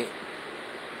beginning.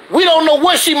 We don't know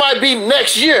what she might be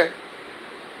next year.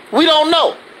 We don't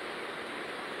know.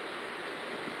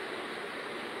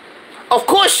 Of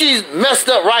course she's messed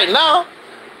up right now.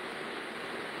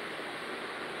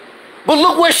 But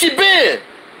look where she been.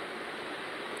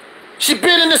 She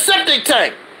been in the septic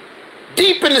tank.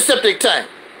 Deep in the septic tank.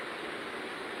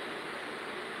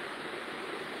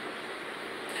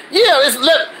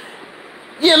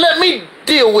 Let me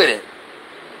deal with it.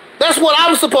 That's what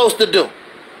I'm supposed to do.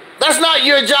 That's not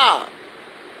your job.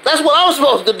 That's what I'm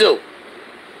supposed to do.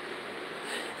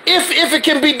 If it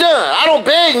can be done. I don't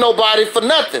beg nobody for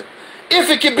nothing. If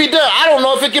it can be done. I don't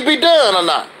know if it can be done or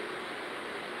not.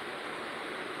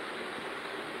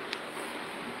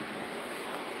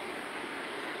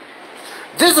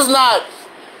 This is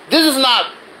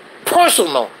not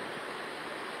personal.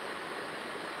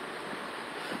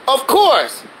 Of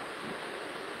course.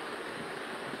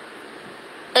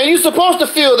 And you're supposed to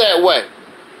feel that way.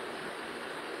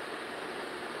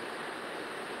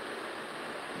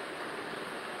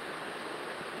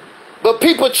 But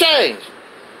people change.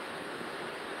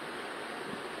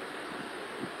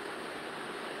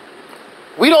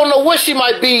 We don't know what she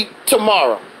might be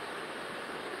tomorrow.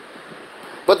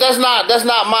 But that's not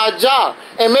my job.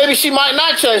 And maybe she might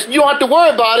not change. You don't have to worry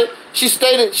about it. She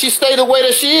stayed the way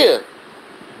that she is.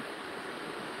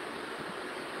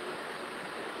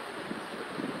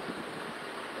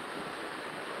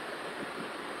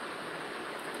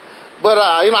 But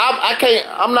I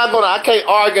can't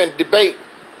argue and debate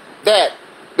that,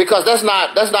 because that's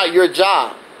not your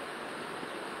job.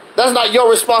 That's not your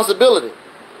responsibility.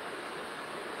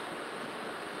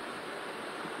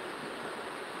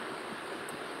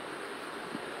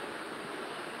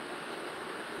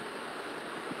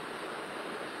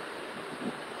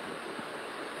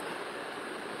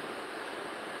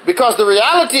 Because the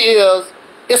reality is,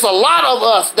 it's a lot of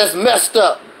us that's messed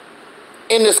up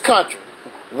in this country.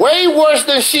 Way worse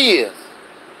than she is.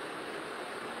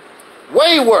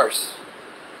 Way worse.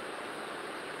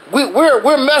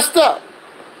 We're messed up.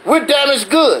 We're damaged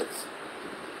goods.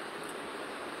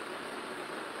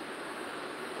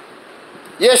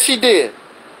 Yes, she did.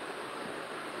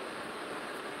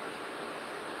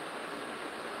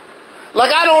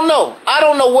 Like, I don't know. I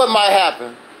don't know what might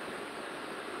happen.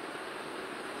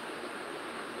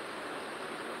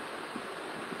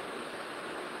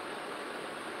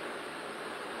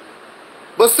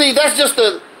 But see, that's just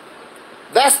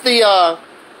that's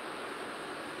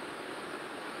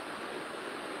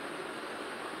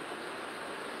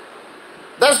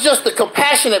just the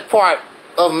compassionate part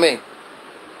of me.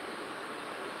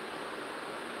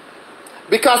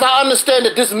 Because I understand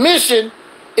that this mission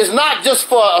is not just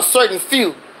for a certain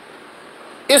few.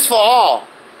 It's for all.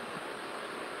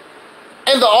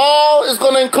 And the all is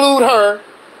going to include her.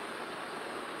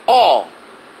 All.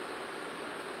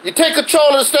 You take control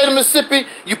of the state of Mississippi,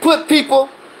 you put people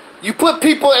in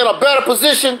a better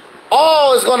position,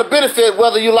 all is going to benefit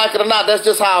whether you like it or not. That's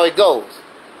just how it goes.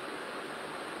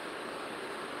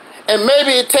 And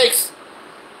maybe it takes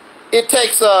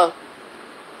y'all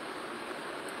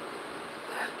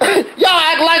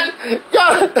act like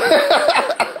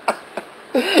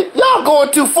y'all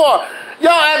going too far.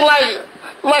 Y'all act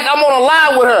like I'm on a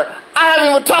line with her. I haven't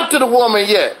even talked to the woman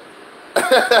yet.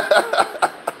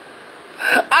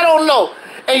 I don't know.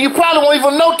 And you probably won't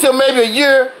even know till maybe a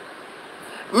year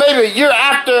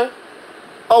after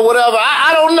or whatever.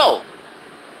 I don't know.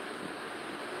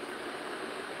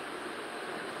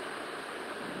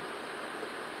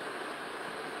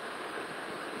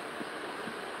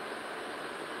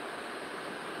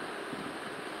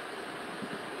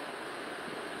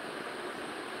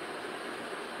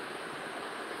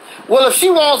 Well, if she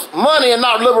wants money and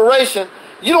not liberation,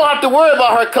 you don't have to worry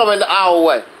about her coming our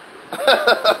way.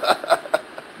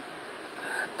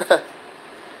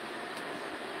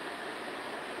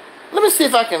 Let me see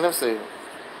if I can, let's see.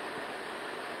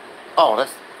 Oh,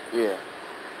 that's, yeah.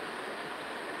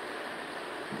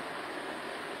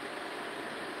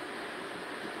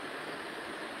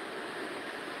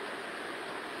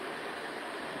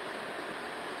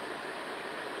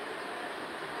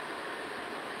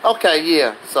 Okay,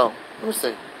 yeah, so, let me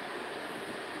see.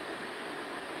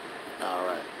 All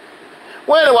right.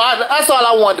 Well, anyway, that's all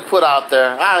I wanted to put out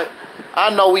there. I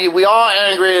know we all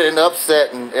angry and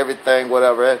upset and everything,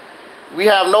 whatever. We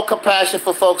have no compassion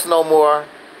for folks no more.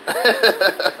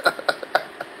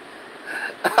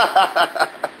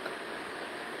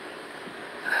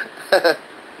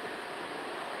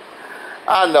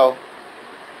 I know.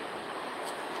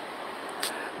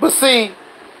 But see,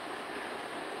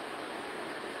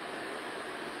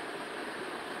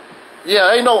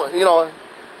 yeah, ain't no, you know,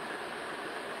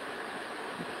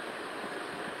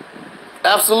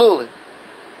 absolutely.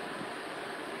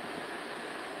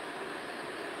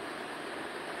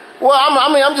 Well,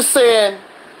 I'm just saying,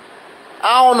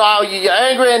 I don't know, you're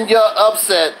angry and you're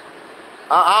upset.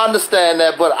 I understand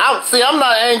that, but I'm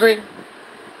not angry.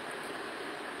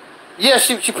 Yeah,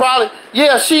 she probably,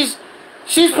 yeah, she's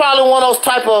probably one of those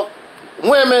type of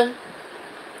women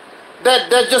that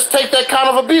just take that kind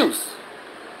of abuse.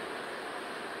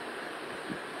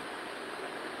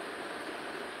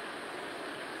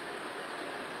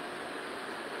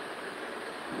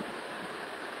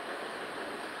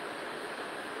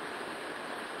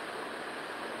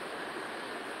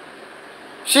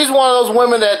 She's one of those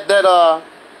women that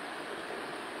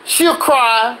she'll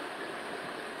cry.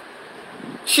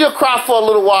 She'll cry for a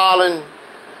little while and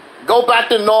go back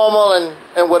to normal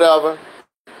and whatever.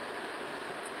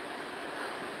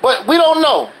 But we don't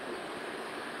know.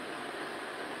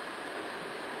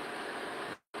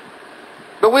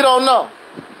 But we don't know.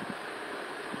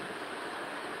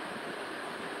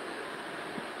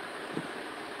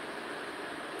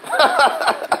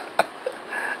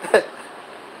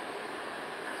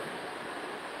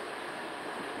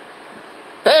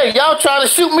 Hey, y'all trying to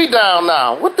shoot me down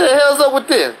now. What the hell's up with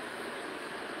this?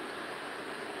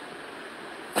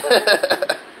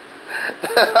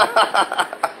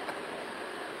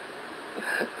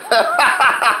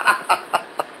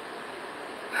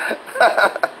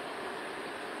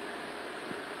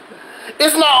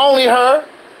 It's not only her.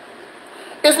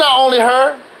 It's not only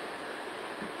her.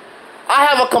 I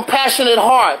have a compassionate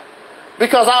heart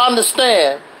because I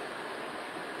understand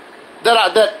that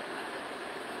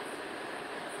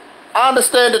I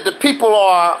understand that the people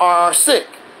are sick.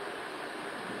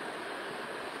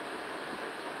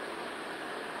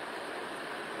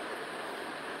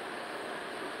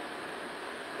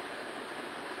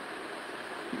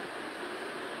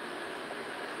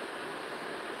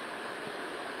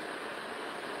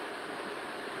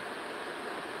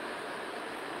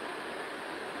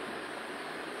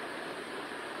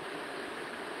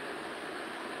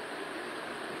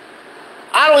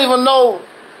 I don't even know.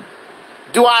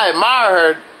 Do I admire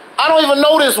her? I don't even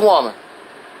know this woman.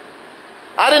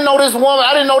 I didn't know this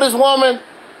woman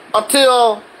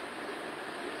until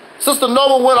Sister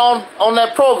Nova went on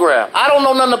that program. I don't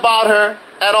know nothing about her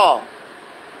at all.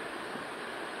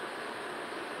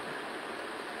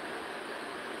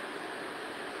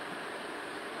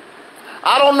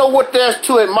 I don't know what there's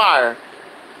to admire.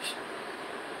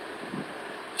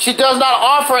 She does not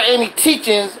offer any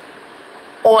teachings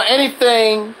or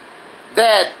anything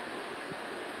that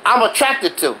I'm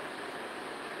attracted to.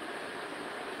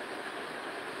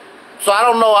 So I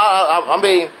don't know. I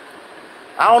mean,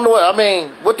 I don't know. I mean,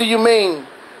 what do you mean?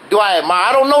 Do I admire?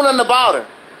 I don't know nothing about her.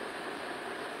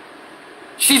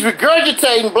 She's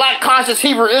regurgitating black conscious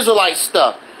Hebrew Israelite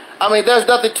stuff. I mean, there's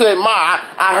nothing to admire.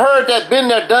 I heard that, been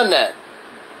there, done that.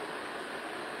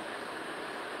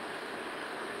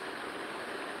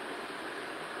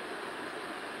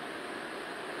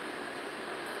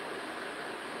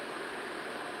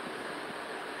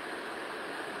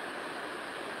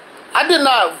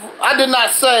 I did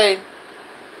not say,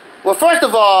 well, first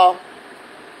of all,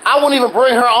 I wouldn't even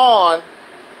bring her on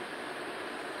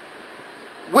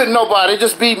with nobody. It'd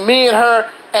just be me and her,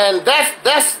 and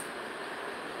that's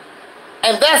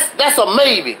a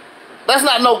maybe. That's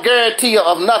not no guarantee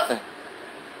of nothing.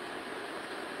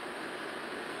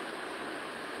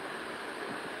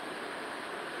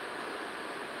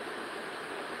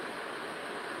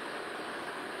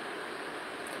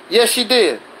 Yes, she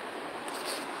did.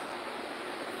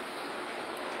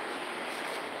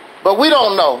 But we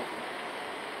don't know.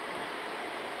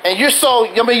 And you're so,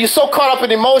 you're so caught up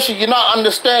in emotion, you're not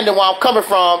understanding where I'm coming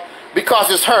from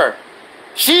because it's her.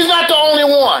 She's not the only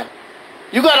one.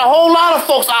 You got a whole lot of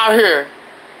folks out here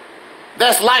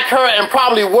that's like her and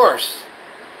probably worse.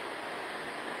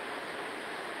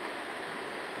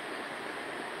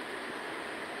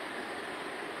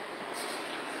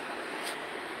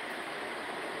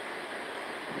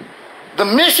 The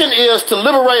mission is to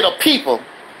liberate a people.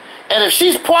 And if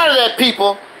she's part of that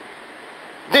people,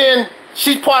 then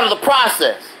she's part of the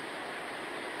process.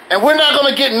 And we're not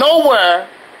going to get nowhere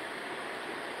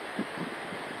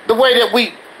the way that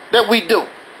we do.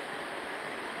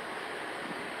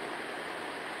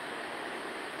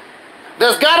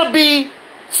 There's got to be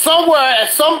somewhere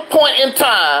at some point in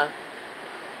time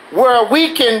where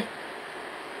we can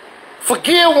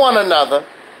forgive one another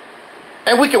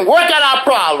and we can work out our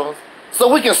problems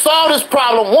so we can solve this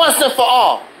problem once and for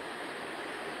all.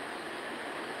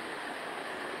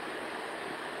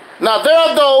 Now, there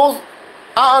are those,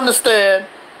 I understand,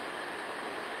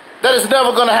 that it's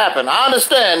never going to happen. I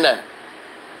understand that.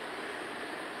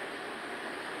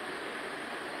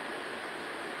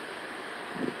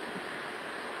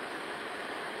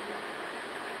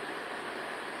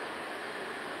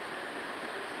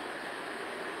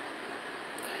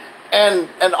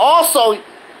 And also,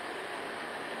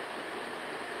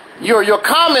 your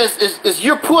comments is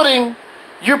you're putting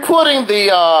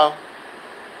the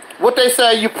what they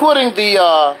say, you're putting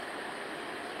the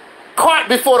cart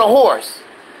before the horse.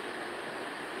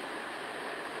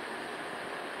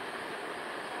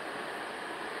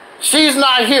 She's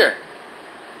not here.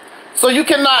 So you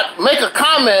cannot make a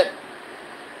comment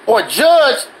or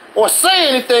judge or say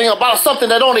anything about something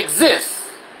that don't exist.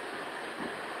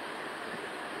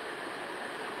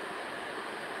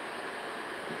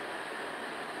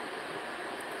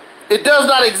 It does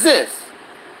not exist.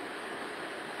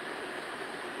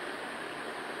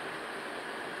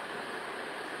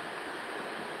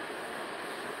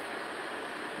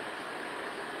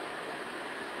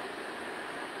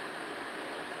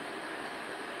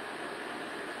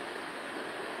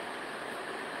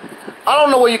 I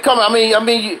don't know where you're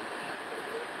coming.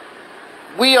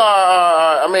 We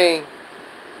are,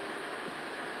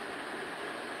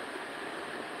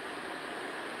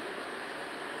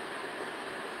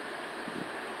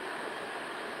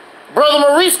 Brother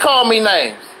Maurice called me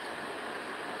names.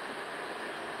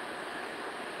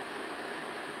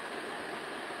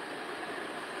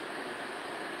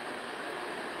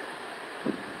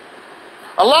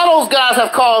 A lot of those guys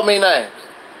have called me names.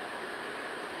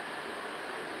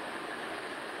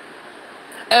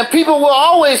 And people will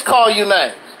always call you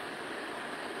names.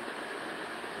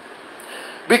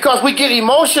 Because we get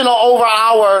emotional over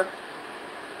our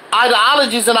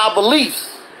ideologies and our beliefs.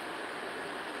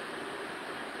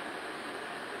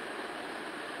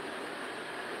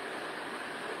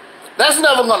 That's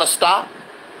never going to stop.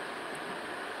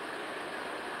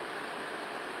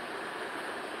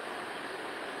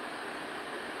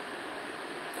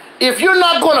 If you're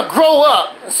not going to grow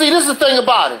up, see, this is the thing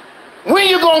about it. When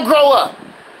you going to grow up?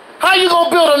 How you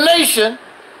going to build a nation?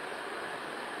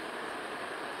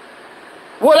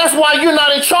 Well, that's why you're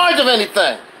not in charge of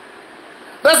anything.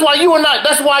 That's why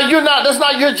that's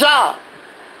not your job.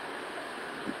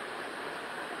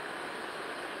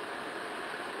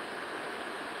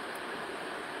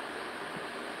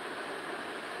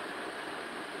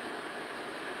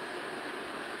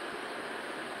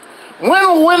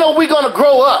 When are we going to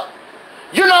grow up?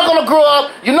 You're not going to grow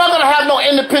up. You're not going to have no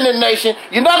independent nation.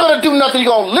 You're not going to do nothing.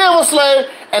 You're going to live a slave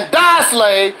and die a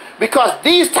slave because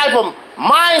these type of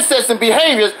mindsets and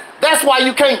behaviors, that's why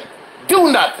you can't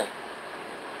do nothing.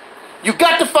 You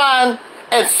got to find,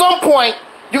 at some point,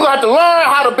 you're going to have to learn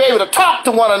how to be able to talk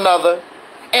to one another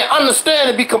and understand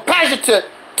and be compassionate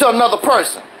to another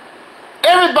person.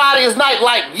 Everybody is not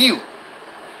like you.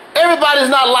 Everybody is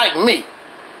not like me.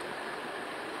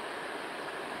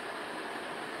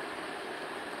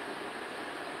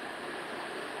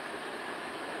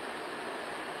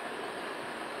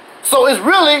 So it's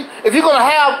really, if you're going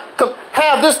to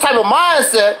have this type of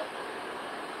mindset,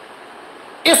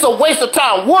 it's a waste of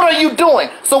time. What are you doing?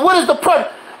 So what is the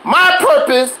purpose? My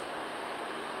purpose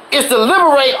is to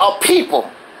liberate a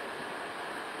people.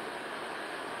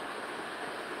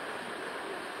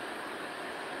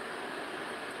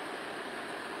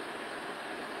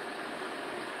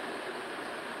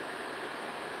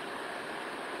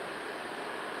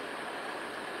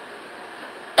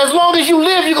 As long as you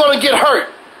live, you're going to get hurt.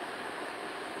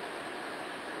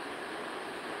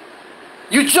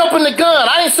 You jumping the gun.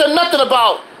 I ain't said nothing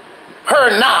about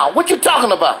her now. What you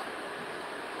talking about?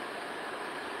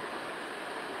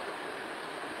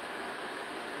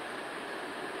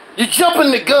 You're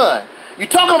jumping the gun. You're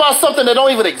talking about something that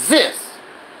don't even exist.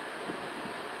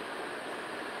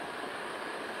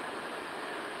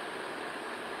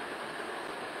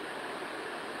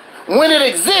 When it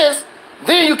exists,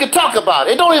 then you can talk about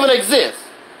it. It don't even exist.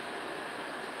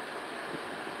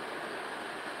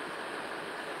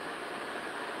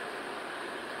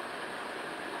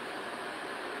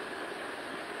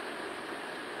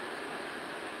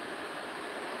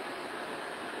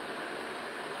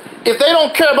 If they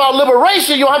don't care about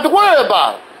liberation, you don't have to worry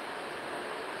about it.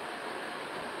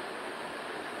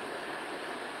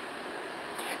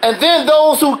 And then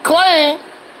those who claim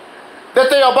that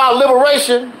they are about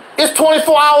liberation, it's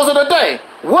 24 hours in a day.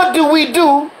 What do we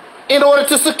do in order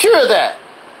to secure that?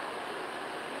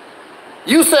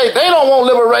 You say they don't want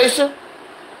liberation.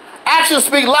 Actions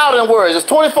speak louder than words. It's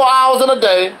 24 hours in a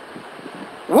day.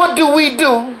 What do we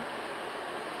do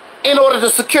in order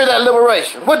to secure that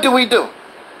liberation? What do we do?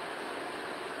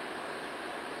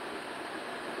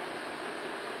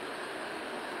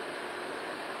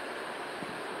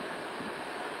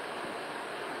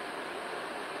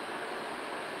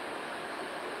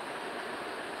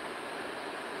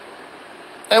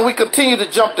 And we continue to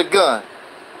jump the gun.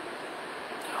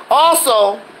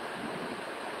 Also,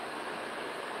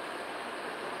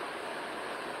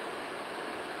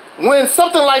 when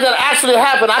something like that actually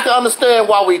happened, I can understand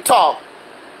why we talk.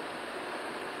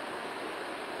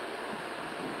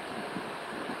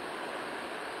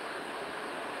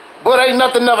 But ain't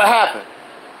nothing never happened.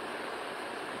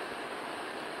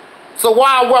 So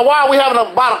why are we having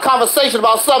a conversation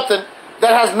about something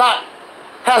that has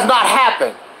not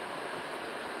happened?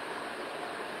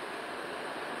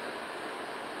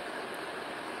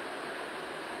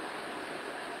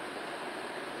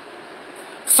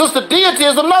 Sister Deity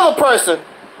is another person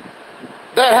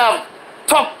that have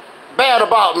talked bad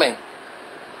about me.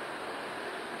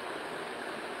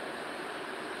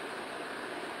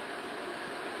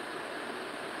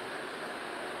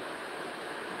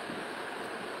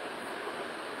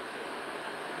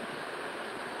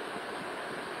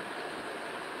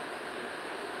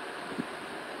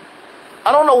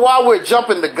 I don't know why we're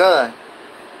jumping the gun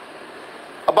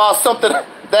about something that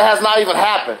has not even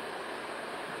happened.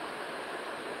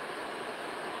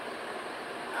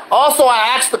 Also,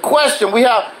 I asked the question, we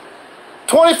have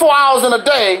 24 hours in a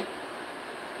day.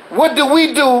 What do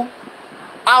we do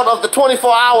out of the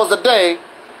 24 hours a day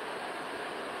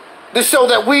to show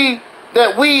that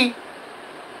we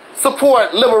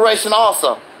support liberation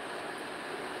also?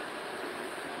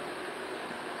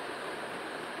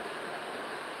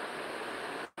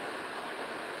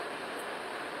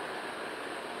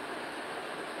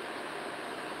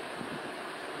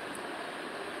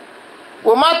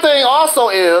 Well, my thing also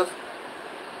is,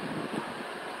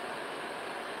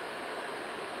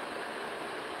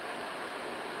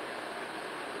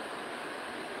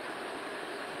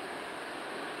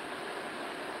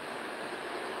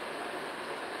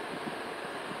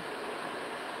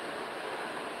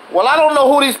 well, I don't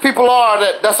know who these people are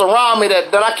that's around me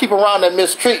that I keep around that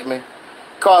mistreat me,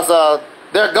 because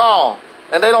they're gone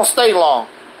and they don't stay long.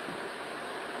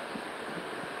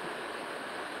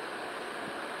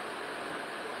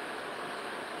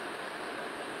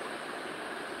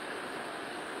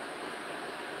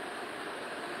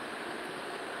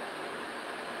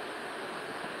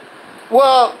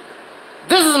 Well,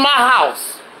 this is my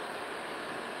house.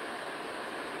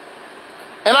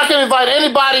 And I can invite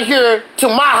anybody here to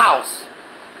my house.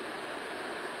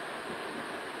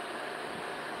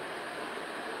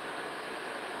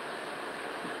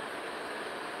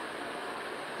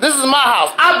 This is my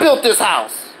house. I built this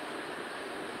house.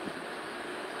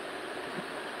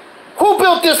 Who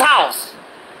built this house?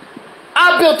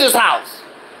 I built this house.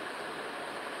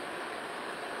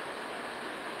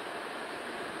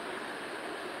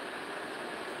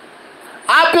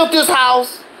 I built this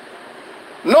house.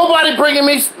 Nobody bringing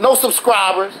me no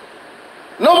subscribers.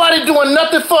 Nobody doing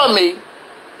nothing for me.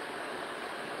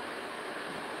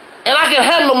 And I can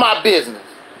handle my business.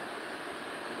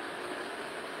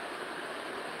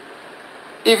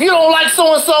 If you don't like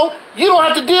so-and-so, you don't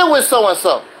have to deal with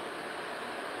so-and-so.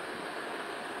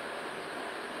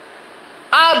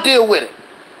 I'll deal with it.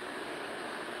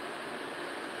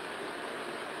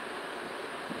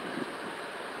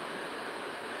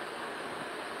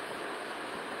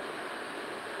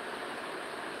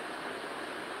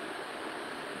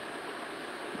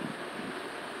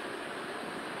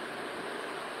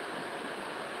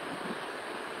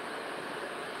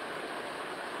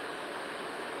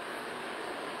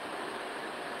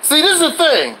 See, this is the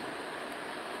thing.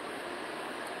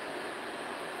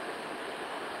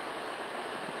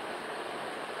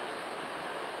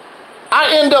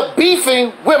 I end end up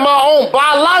beefing with my own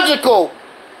biological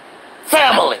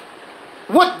family.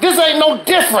 This ain't no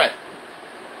different.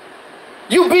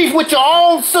 You beef with your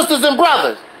own sisters and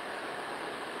brothers.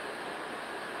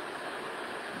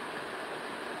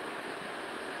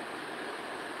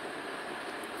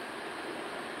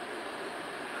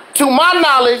 To my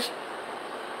knowledge,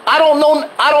 I don't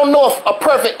know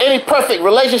if any perfect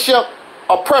relationship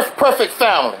or perfect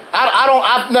family.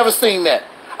 I've never seen that.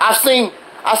 I've seen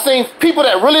people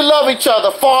that really love each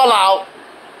other fall out.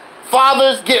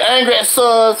 Fathers get angry at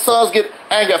sons, sons get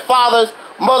angry at fathers,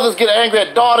 mothers get angry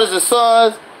at daughters and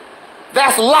sons.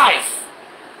 That's life.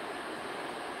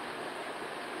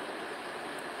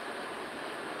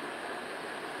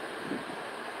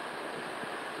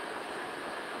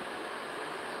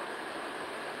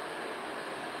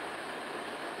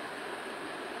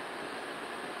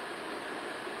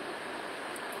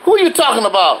 Who are you talking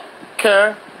about,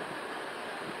 Karen?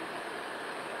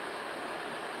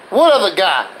 What other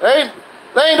guy?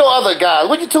 There ain't no other guy.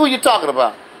 Who are you talking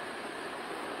about?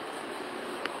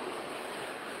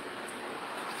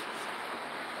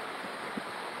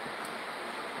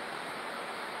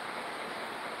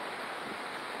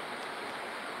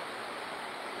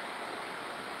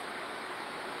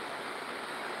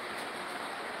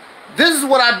 This is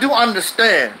what I do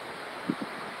understand.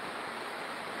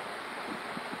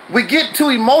 We get too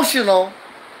emotional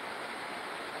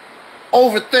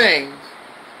over things,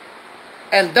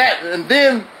 and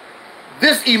then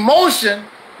this emotion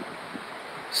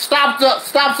stops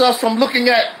us from looking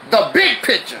at the big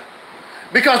picture,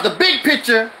 because the big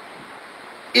picture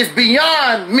is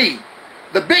beyond me.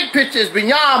 The big picture is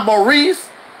beyond Maurice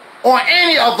or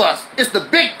any of us. It's the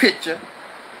big picture.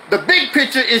 The big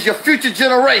picture is your future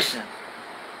generation.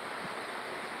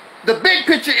 The big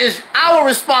picture is our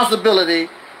responsibility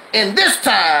in this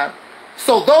time,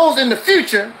 so those in the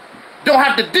future don't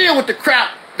have to deal with the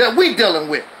crap that we're dealing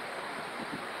with.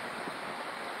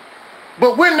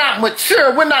 But we're not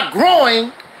mature, we're not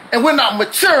growing, and we're not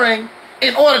maturing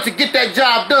in order to get that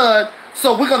job done,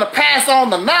 so we're going to pass on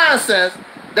the nonsense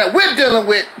that we're dealing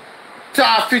with to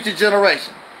our future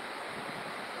generation.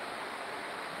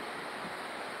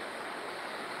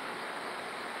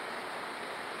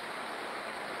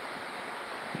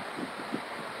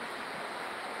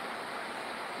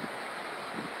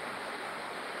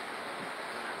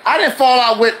 I didn't fall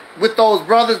out with those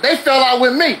brothers. They fell out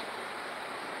with me.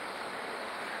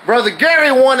 Brother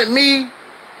Gary wanted me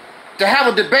to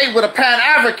have a debate with a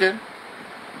Pan-African,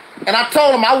 and I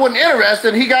told him I wasn't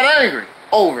interested, and he got angry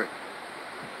over it.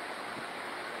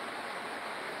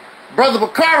 Brother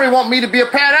Bakari wanted me to be a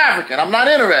Pan-African. I'm not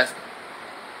interested.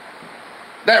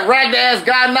 That ragged-ass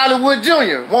guy, Nollywood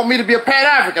Jr., want me to be a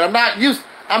Pan-African. I'm not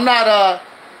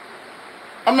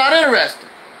interested.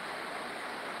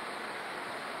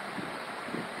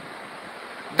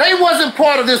 They wasn't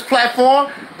part of this platform.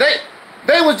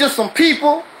 They was just some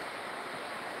people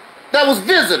that was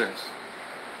visitors.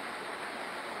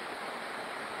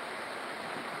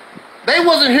 They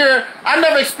wasn't here. I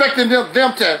never expected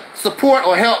them to support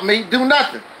or help me do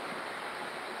nothing.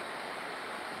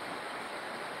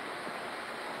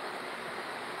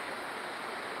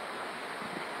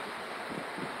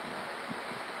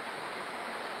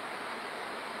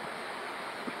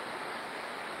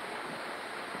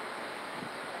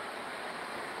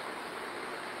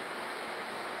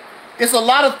 It's a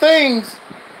lot of things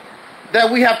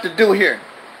that we have to do here.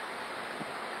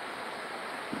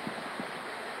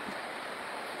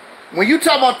 When you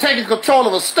talk about taking control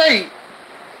of a state,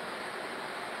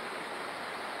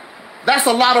 that's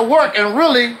a lot of work, and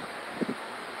really,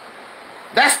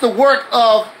 that's the work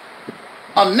of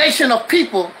a nation of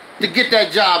people to get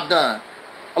that job done.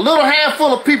 A little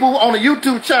handful of people on a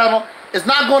YouTube channel is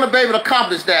not going to be able to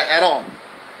accomplish that at all.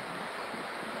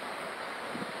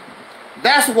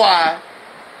 That's why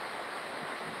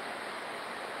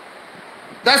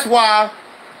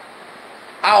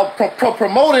I'm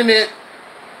promoting it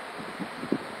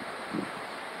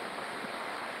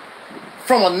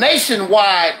from a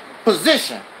nationwide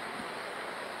position.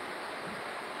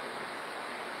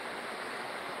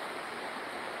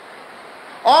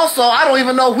 Also, I don't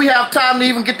even know if we have time to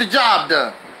even get the job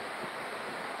done.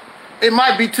 It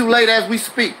might be too late as we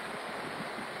speak.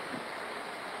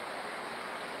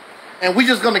 And we're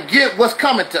just going to get what's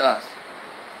coming to us.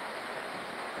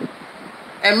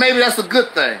 And maybe that's a good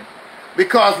thing.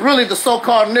 Because really the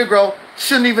so-called Negro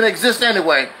shouldn't even exist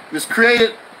anyway. It was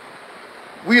created,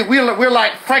 we're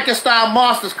like Frankenstein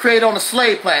monsters created on a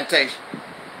slave plantation.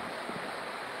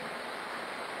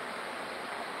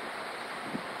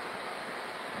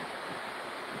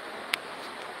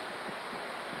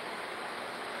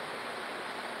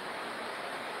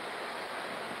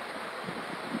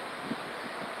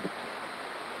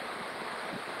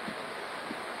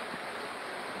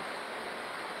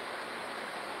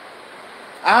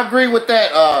 I agree with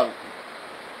that.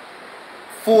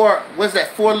 What's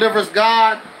that? Four livers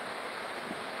God.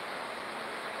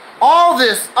 All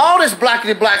this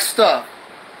blackity black stuff.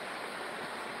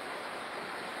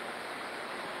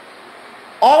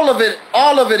 All of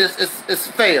it is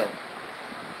failed.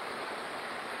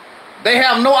 They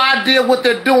have no idea what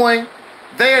they're doing.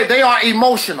 They are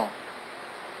emotional.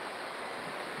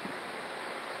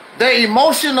 They're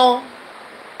emotional.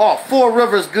 Oh, Four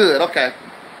Rivers good. Okay.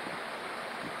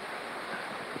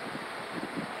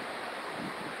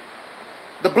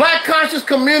 The black conscious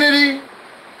community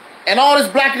and all this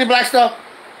blackity black stuff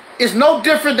is no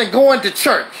different than going to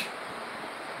church.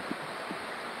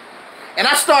 And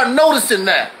I started noticing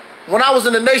that when I was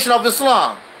in the Nation of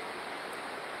Islam.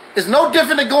 It's no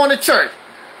different than going to church.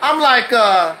 I'm like,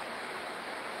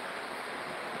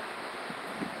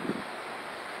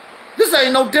 this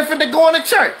ain't no different than going to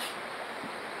church.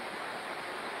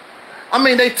 I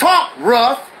mean, they talk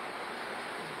rough.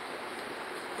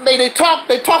 They talk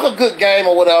a good game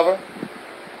or whatever.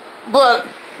 But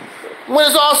when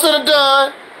it's all said and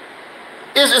done,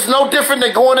 it's no different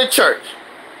than going to church.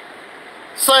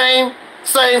 Same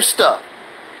stuff.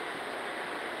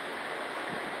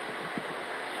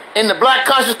 In the black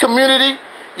conscious community,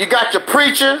 you got your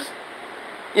preachers,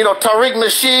 you know, Tariq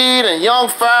Nasheed and Young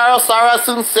Farrell, Sarah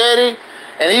Sunseti,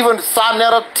 and even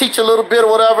Sonetta teach a little bit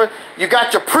or whatever. You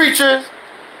got your preachers,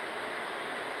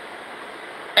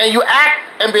 and you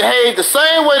act and behave the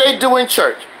same way they do in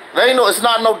church. They know it's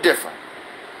not no different.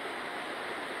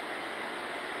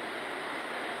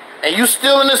 And you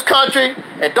still in this country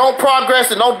and don't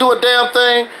progress and don't do a damn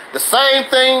thing, the same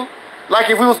thing like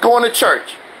if we was going to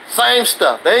church. Same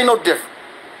stuff. They ain't no different.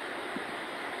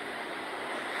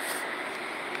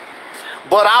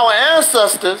 But our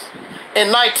ancestors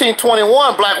in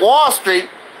 1921, Black Wall Street,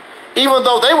 even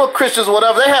though they were Christians or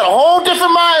whatever, they had a whole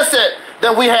different mindset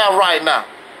than we have right now.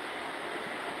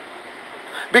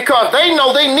 Because they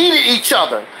know they needed each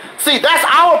other. See, that's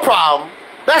our problem.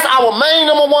 That's our main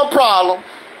number one problem.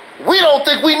 We don't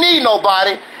think we need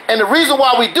nobody. And the reason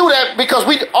why we do that, because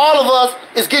all of us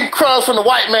is getting crumbs from the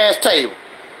white man's table.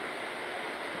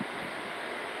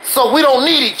 So we don't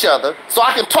need each other. So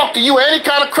I can talk to you any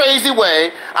kind of crazy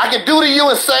way. I can do to you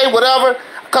and say whatever,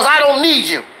 because I don't need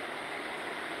you.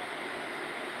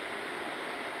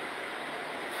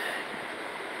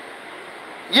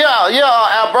 Yeah,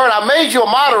 Alberta, I made you a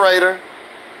moderator,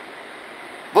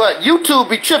 but YouTube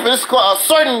be tripping. It's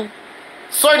certain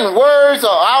words,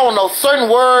 or I don't know, certain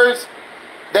words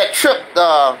that trip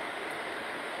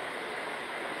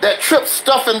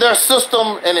stuff in their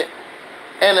system, and it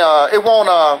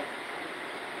won't.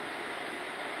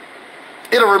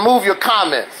 It'll remove your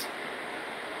comments.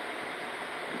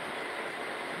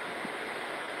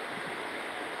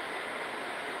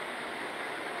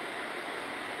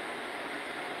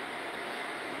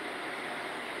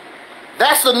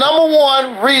 That's the number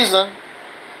one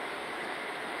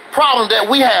problem that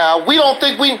we have. We don't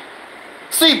think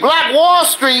see, Black Wall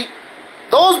Street,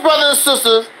 those brothers and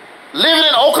sisters living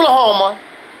in Oklahoma,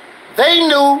 they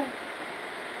knew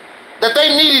that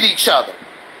they needed each other.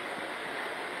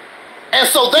 And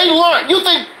so they learned. You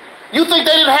think they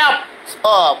didn't have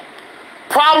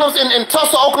problems in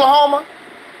Tulsa, Oklahoma?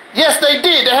 Yes, they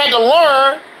did. They had to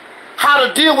learn how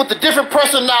to deal with the different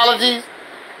personalities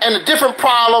and the different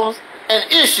problems and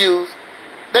issues.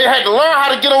 They had to learn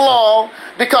how to get along,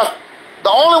 because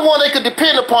the only one they could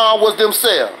depend upon was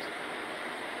themselves.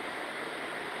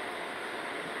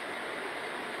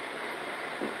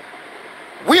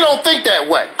 We don't think that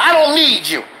way. I don't need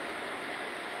you.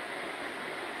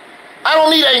 I don't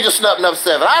need Angel Snub Number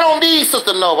 7. I don't need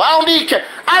Sister Nova. I don't need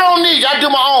you. I do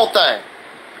my own thing.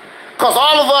 Because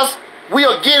all of us, we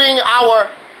are getting our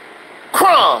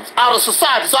crumbs out of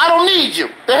society. So I don't need you.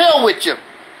 The hell with you.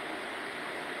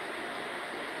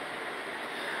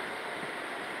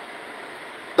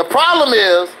 The problem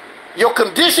is, your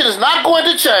condition is not going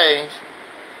to change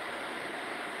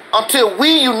until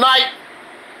we unite,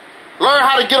 learn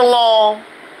how to get along.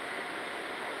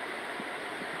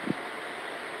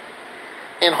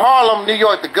 In Harlem, New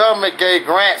York, the government gave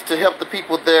grants to help the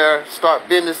people there start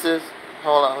businesses.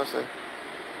 Hold on, let's see.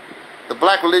 The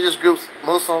black religious groups,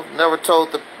 Muslims, never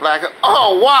told the black...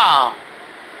 Oh, wow!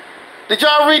 Did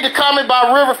y'all read the comment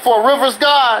by Rivers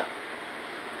God?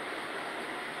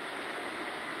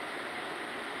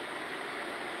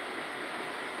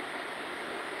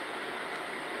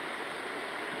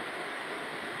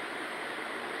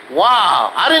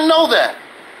 Wow, I didn't know that.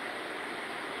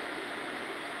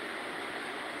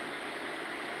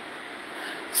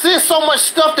 See, there's so much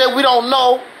stuff that we don't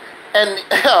know, and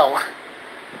hell,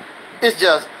 it's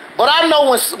just. But I know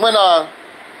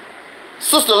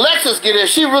Sister Alexis get here,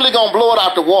 she really gonna blow it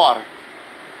out the water.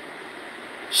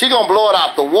 She gonna blow it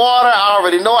out the water. I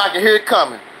already know, I can hear it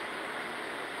coming.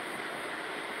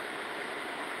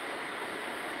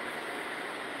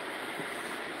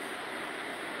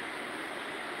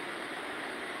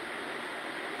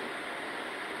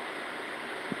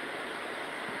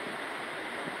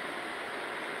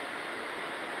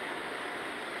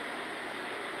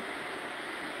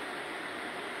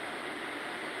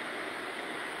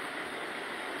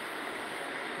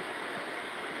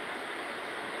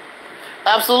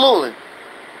 Absolutely.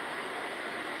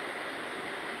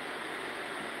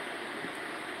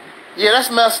 Yeah,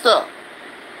 that's messed up.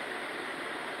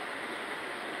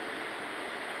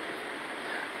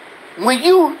 When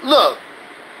you look,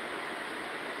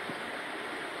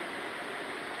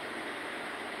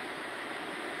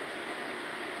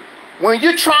 when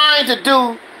you're trying to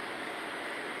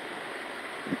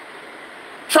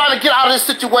get out of this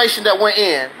situation that we're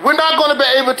in, we're not going to be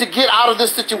able to get out of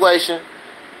this situation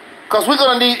because we're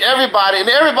going to need everybody, and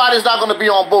everybody's not going to be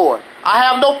on board. I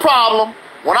have no problem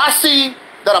when I see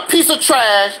that a piece of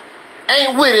trash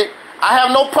ain't with it. I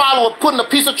have no problem with putting a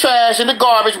piece of trash in the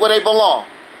garbage where they belong.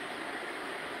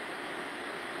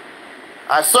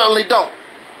 I certainly don't.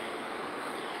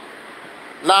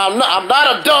 Now, I'm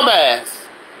not a dumbass.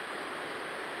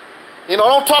 You know,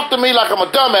 don't talk to me like I'm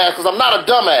a dumbass, because I'm not a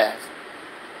dumbass.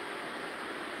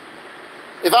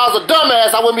 If I was a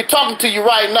dumbass, I wouldn't be talking to you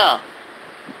right now.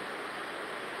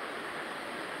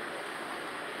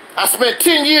 I spent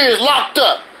 10 years locked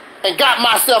up and got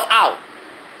myself out.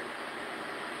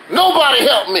 Nobody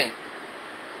helped me.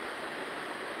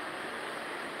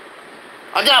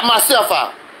 I got myself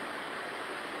out.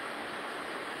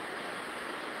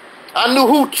 I knew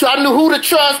who to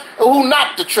trust and who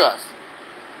not to trust.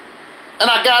 And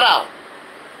I got out.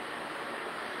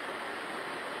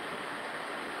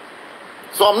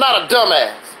 So I'm not a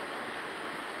dumbass.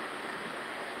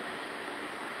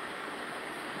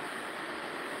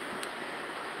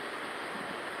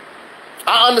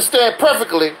 I understand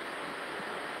perfectly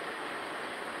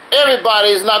everybody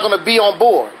is not going to be on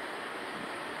board.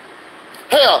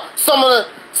 Hell, some of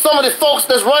the folks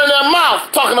that's running their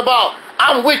mouth talking about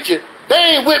I'm with you, they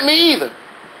ain't with me either.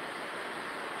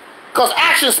 Because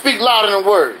actions speak louder than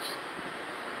words.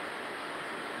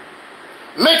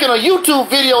 Making a YouTube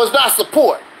video is not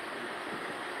support.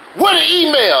 What are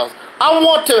emails? I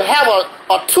want to have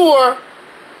a tour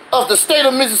of the state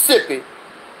of Mississippi.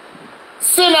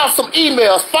 Send out some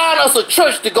emails. Find us a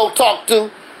church to go talk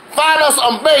to. Find us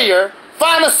a mayor.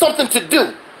 Find us something to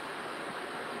do.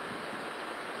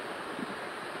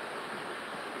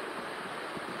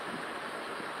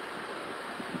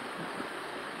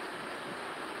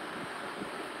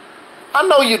 I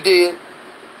know you did.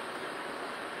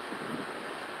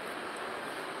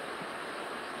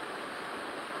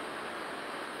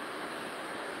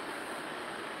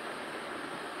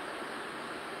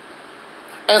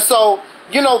 And so,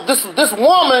 you know, this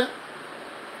woman,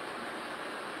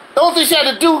 the only thing she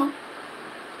had to do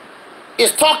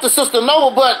is talk to Sister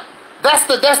Noah, but that's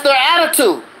their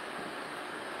attitude.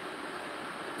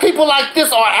 People like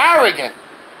this are arrogant.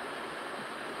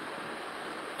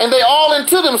 And they all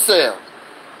into themselves.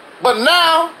 But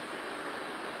now,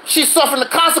 she's suffering the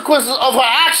consequences of her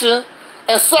actions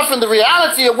and suffering the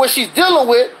reality of what she's dealing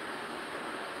with.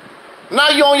 Now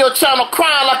you're on your channel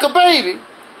crying like a baby.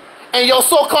 And your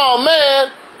so-called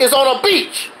man is on a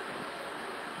beach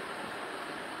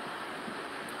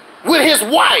with his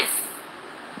wife.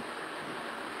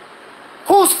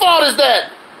 Whose fault is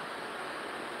that,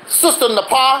 Sister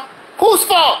Napah? Whose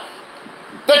fault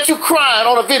that you crying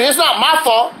on a video? It's not my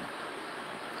fault.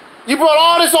 You brought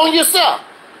all this on yourself.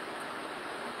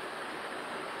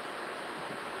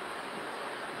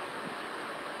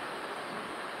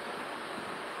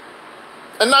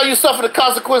 And now you suffer the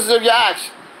consequences of your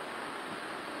action.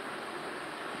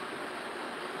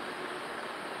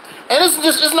 And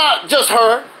it's not just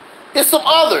her, it's some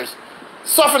others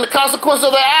suffering the consequences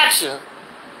of their actions.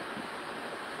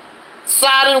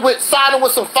 Siding with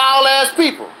some foul-ass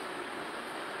people.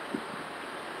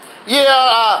 Yeah,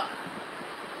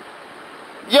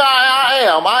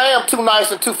 I am too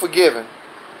nice and too forgiving.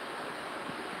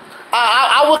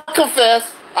 I would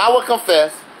confess.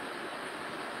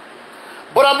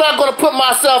 But I'm not going to put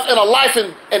myself in a life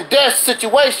and death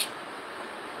situation.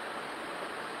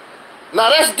 Now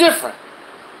that's different.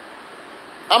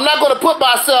 I'm not going to put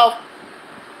myself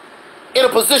in a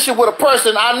position with a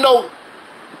person I know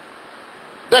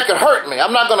that could hurt me.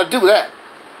 I'm not going to do that.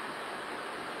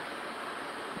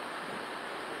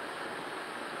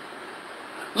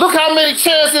 Look how many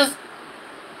chances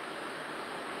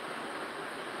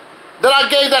that I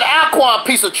gave that Alquan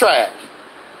piece of trash.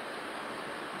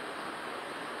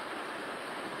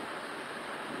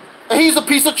 And he's a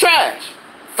piece of trash.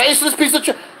 Faceless piece of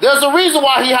trash. There's a reason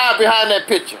why he hid behind that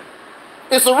picture.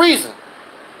 It's a reason.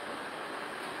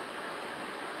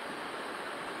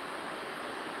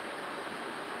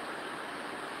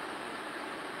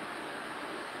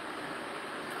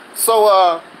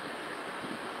 So,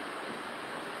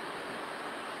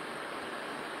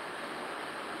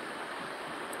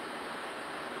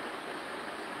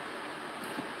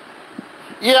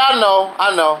 yeah, I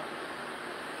know.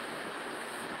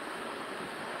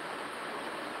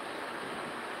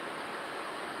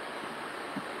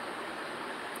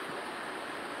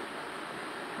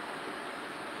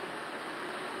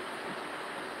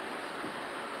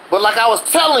 But like I was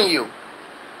telling you,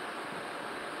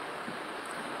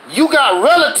 you got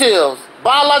relatives,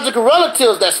 biological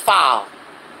relatives that's foul.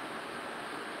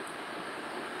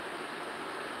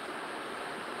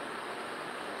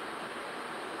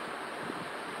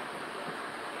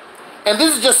 And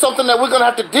this is just something that we're going to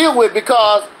have to deal with,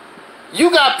 because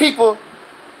you got people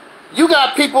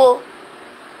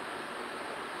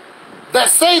that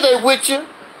say they with you,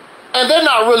 and they're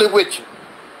not really with you.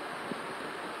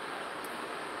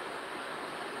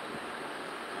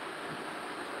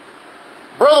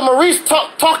 Brother Maurice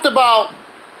talked about,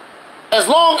 as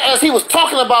long as he was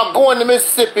talking about going to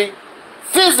Mississippi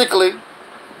physically,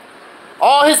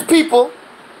 all his people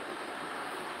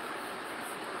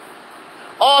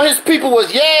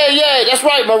was, yeah, that's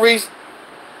right, Maurice.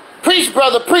 Preach,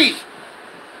 brother, preach.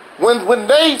 When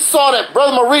they saw that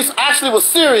Brother Maurice actually was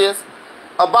serious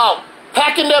about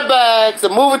packing their bags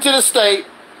and moving to the state,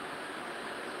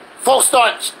 folks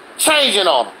start changing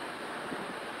on him.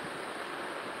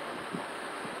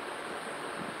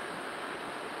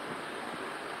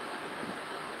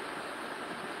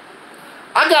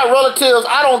 I got relatives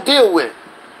I don't deal with.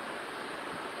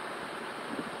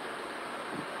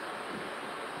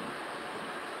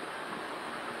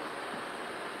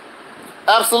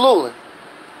 Absolutely.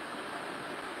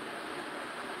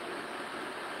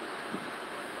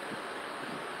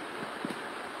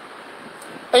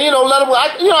 And you know, let them, I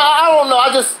don't know.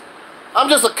 I'm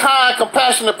just a kind,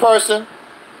 compassionate person,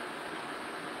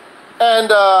 and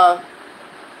I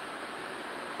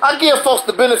give folks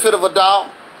the benefit of a doubt.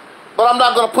 But I'm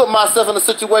not going to put myself in a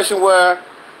situation where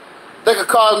they could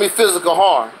cause me physical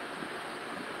harm.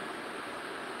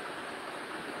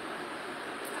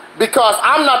 Because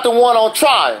I'm not the one on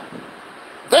trial.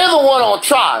 They're the one on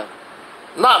trial,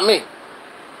 not me.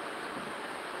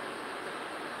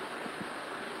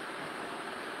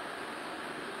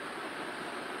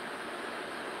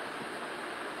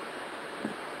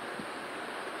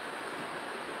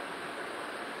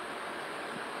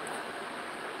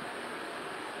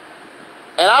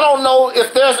 And I don't know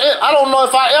if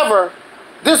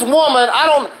this woman,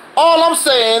 all I'm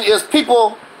saying is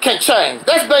people can change.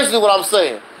 That's basically what I'm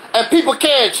saying. And people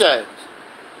can change.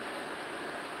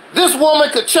 This woman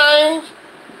could change.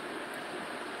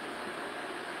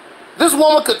 This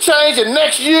woman could change, and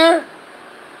next year,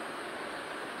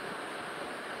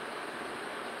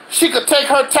 she could take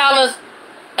her talents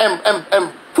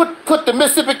and put the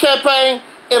Mississippi campaign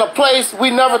in a place we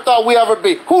never thought we'd ever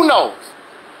be. Who knows?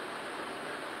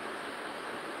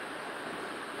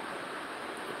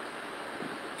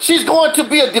 She's going to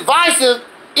be a divisive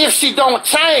if she don't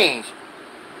change.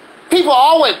 People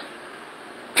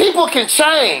can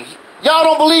change. Y'all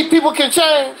don't believe people can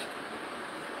change?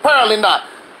 Apparently not.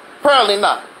 Apparently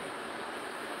not.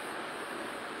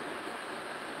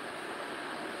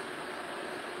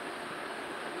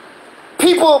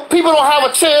 People don't have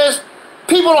a chance.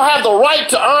 People don't have the right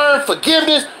to earn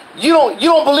forgiveness. You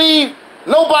don't believe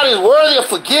nobody's worthy of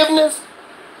forgiveness?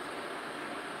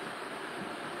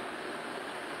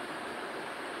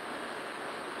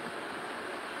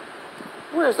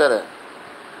 Where is that at?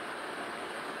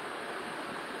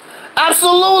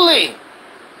 Absolutely.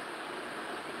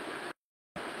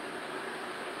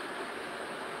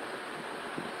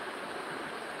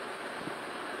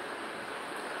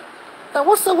 Now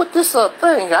what's up with this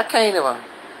thing? I can't even.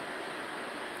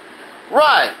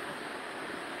 Right.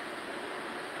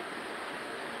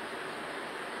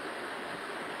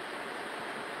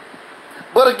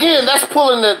 But again, that's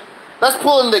pulling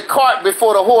the cart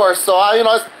before the horse. So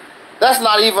that's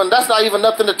not even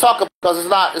nothing to talk about, because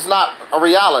it's not a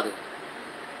reality.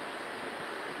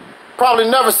 Probably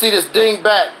never see this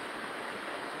dingbat.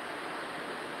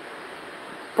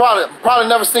 Probably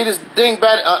never see this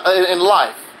dingbat in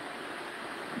life.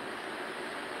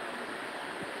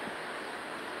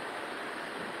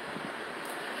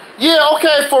 Yeah,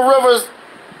 okay, for Rivers,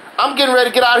 I'm getting ready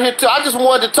to get out of here too. I just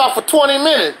wanted to talk for 20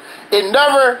 minutes. It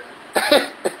never,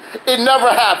 it never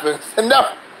happens. It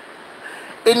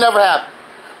never happens.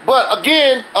 But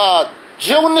again,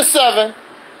 June the 7th,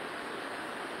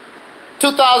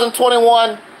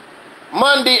 2021,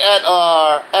 Monday at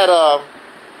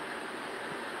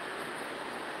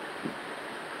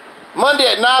Monday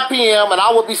at 9 p.m. and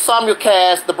I will be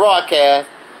simulcast the broadcast.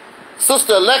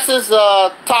 Sister Alexis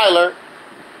Tyler,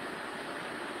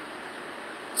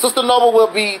 Sister Noble will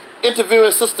be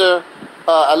interviewing Sister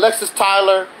Alexis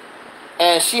Tyler,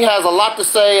 and she has a lot to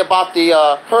say about the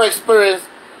her experience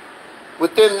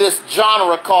within this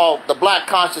genre called the Black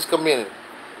conscious community.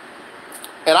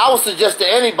 And I would suggest to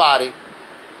anybody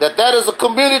that that is a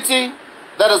community,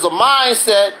 that is a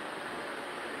mindset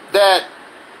that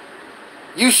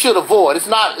you should avoid. It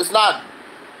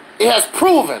has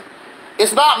proven.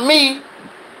 It's not me,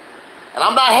 and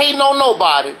I'm not hating on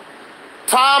nobody.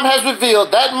 Time has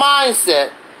revealed that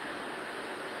mindset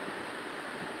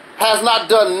has not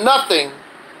done nothing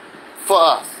for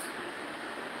us.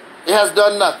 It has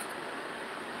done nothing.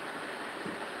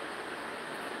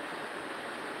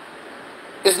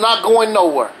 It's not going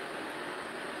nowhere.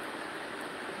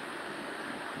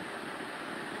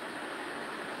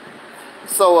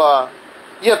 So,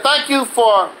 yeah, thank you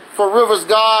for Rivers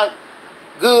God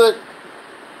Good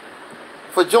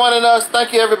for joining us.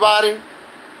 Thank you, everybody.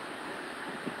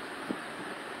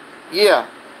 Yeah.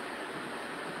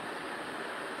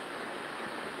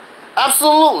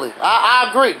 Absolutely. I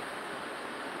agree.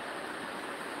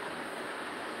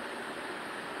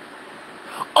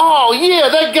 Oh, yeah,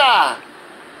 that guy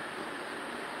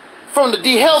from the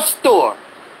D-Health store.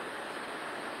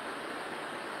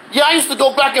 Yeah, I used to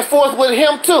go back and forth with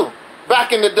him, too,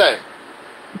 back in the day.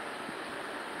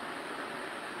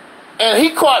 And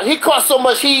he caught so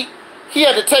much he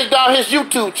had to take down his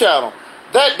YouTube channel.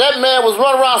 That man was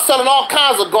running around selling all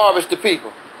kinds of garbage to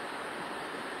people.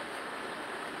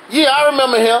 Yeah, I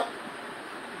remember him.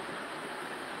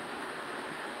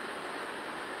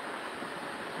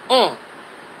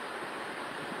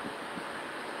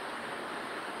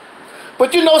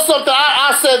 But you know something,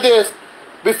 I said this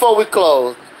before we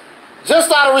close.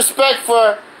 Just out of respect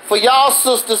for y'all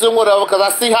sisters and whatever, because I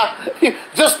see how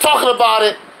just talking about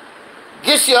it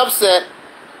gets you upset.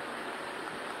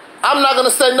 I'm not going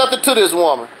to say nothing to this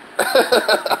woman.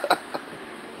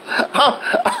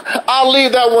 I'll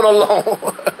leave that one alone.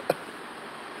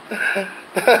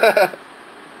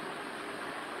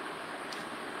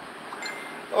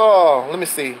 Oh, let me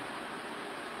see.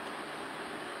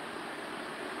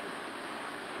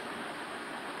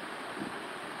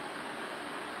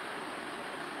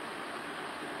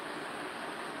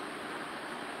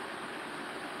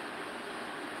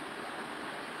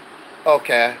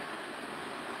 Okay.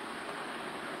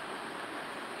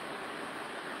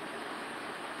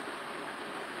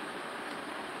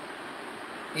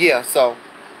 Yeah, so.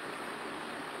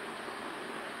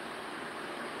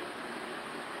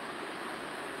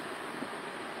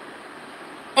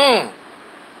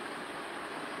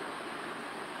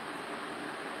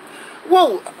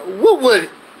 Well, what would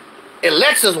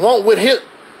Alexis want with his...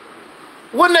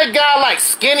 Wasn't that guy like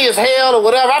skinny as hell or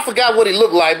whatever? I forgot what he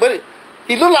looked like, but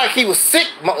he looked like he was sick.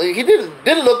 He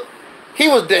didn't look... He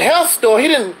was the health store. He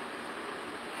didn't...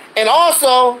 And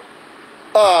also,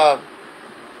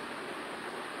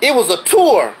 it was a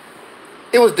tour.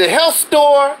 It was the health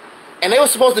store, and they were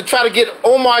supposed to try to get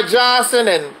Omar Johnson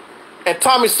and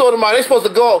Tommy Sotomayor. They were supposed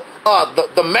to go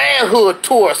the manhood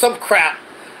tour, some crap.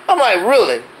 I'm like,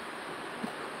 really?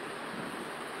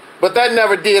 But that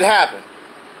never did happen.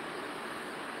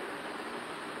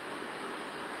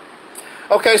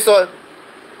 Okay, so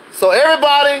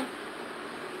everybody,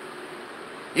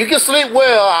 you can sleep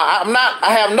well.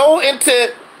 I have no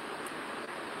intent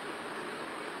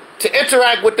to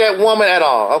interact with that woman at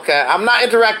all. Okay, I'm not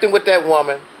interacting with that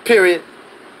woman, period.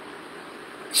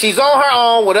 She's on her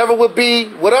own, whatever would be,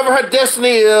 whatever her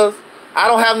destiny is. I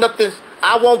don't have nothing,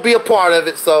 I won't be a part of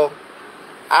it, so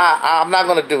I'm not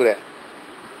going to do that.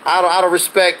 Out of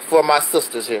respect for my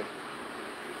sisters here.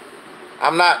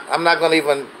 I'm not going to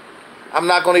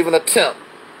even attempt.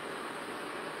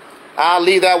 I'll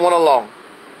leave that one alone.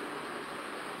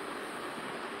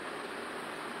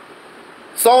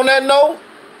 So on that note,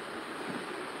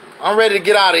 I'm ready to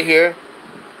get out of here.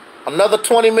 Another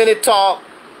 20-minute talk,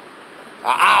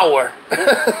 an hour.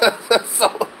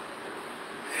 So,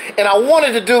 and I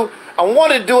wanted to do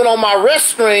it on my rest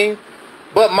stream,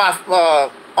 but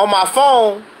on my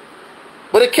phone,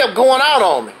 but it kept going out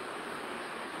on me.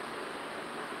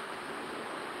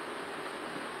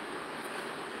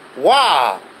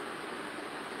 Wow.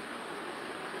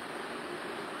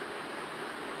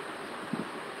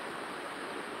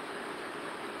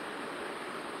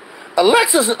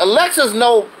 Alexis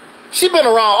know, she been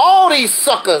around all these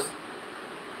suckers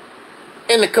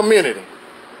in the community.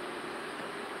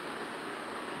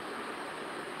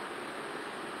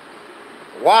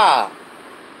 Wow.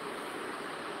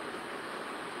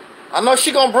 I know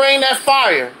she gonna bring that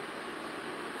fire.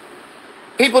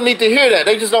 People need to hear that.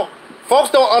 They just don't, folks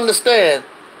don't understand.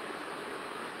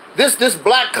 This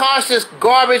black conscious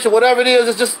garbage or whatever it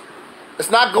is, it's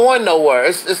not going nowhere.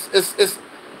 It's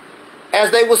as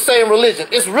they would say in religion,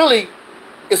 it's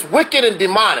wicked and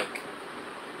demonic.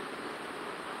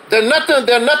 They're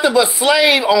nothing but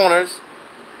slave owners.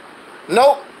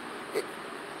 Nope.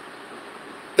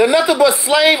 They're nothing but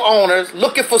slave owners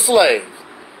looking for slaves.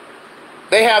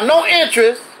 They have no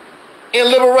interest in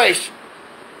liberation.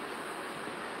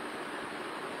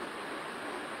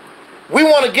 We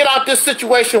want to get out this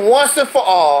situation once and for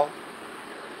all.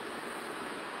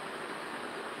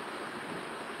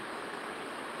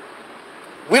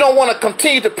 We don't want to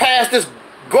continue to pass this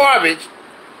garbage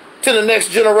to the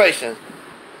next generation.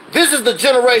 This is the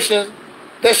generation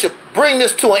that should bring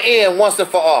this to an end once and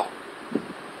for all.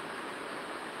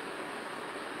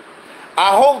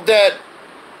 I hope that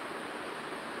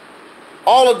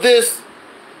all of this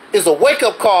is a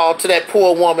wake-up call to that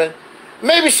poor woman.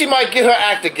 Maybe she might get her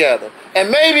act together. And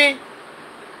maybe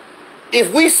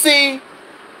if we see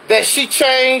that she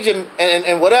changed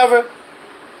and whatever,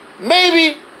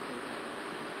 maybe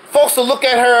folks will look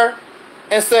at her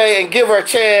and say, and give her a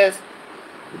chance.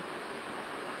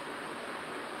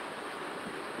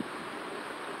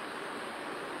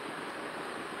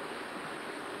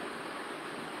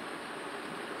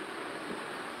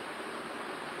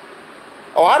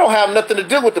 Oh, I don't have nothing to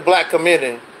do with the black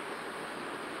community.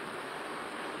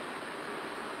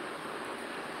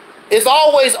 It's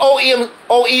always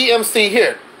OEMC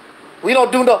here. We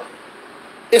don't do no.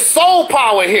 It's soul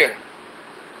power here.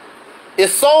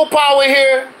 It's soul power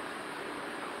here.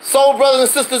 Soul brothers and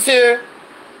sisters here.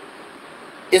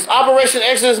 It's Operation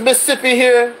Exodus Mississippi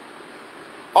here.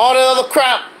 All that other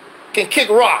crap can kick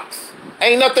rocks.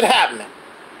 Ain't nothing happening.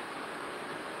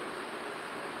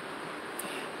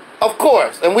 Of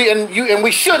course, and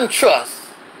we shouldn't trust.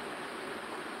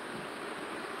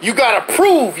 You gotta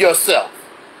prove yourself.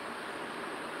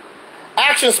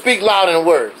 Actions speak louder than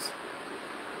words.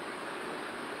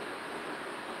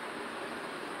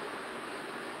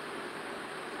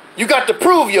 You got to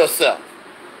prove yourself.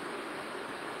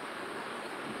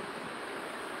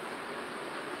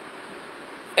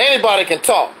 Anybody can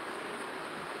talk.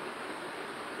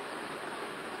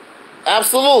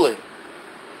 Absolutely.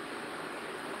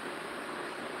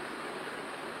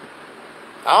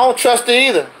 I don't trust it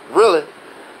either, really.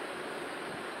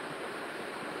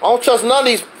 I don't trust none of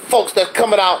these folks that's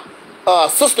coming out.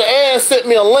 Sister Ann sent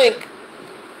me a link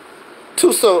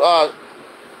to some,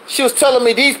 she was telling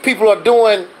me these people are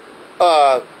doing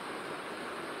the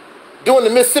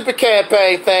Mississippi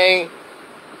campaign thing.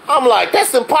 I'm like,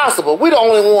 that's impossible. We're the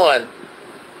only one.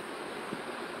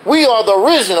 We are the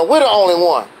original. We're the only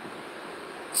one.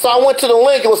 So I went to the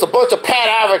link. It was a bunch of Pat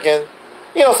African,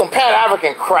 you know, some Pat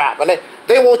African crap. And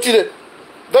they want to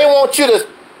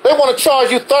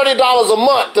charge you $30 a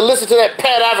month to listen to that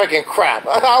Pat African crap.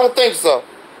 I don't think so.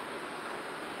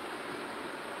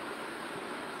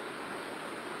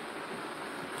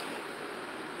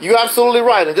 You're absolutely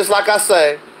right. And just like I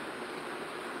say,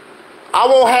 I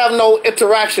won't have no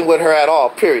interaction with her at all,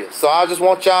 period. So I just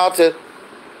want y'all to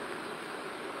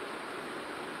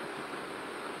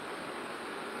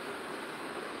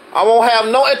I won't have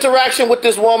no interaction with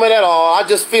this woman at all. I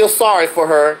just feel sorry for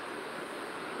her.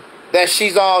 That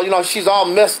she's all, you know, she's all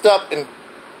messed up and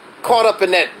caught up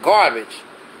in that garbage.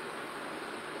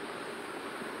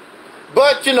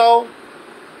 But, you know,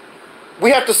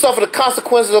 we have to suffer the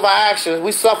consequences of our actions.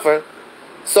 We suffer.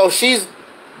 So she's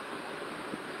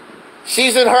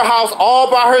in her house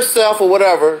all by herself or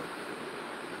whatever.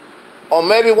 Or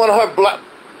maybe one of her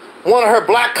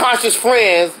black conscious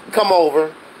friends come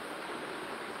over.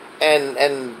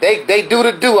 And they do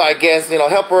the do, I guess, you know,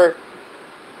 help her.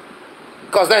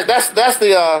 Cause that's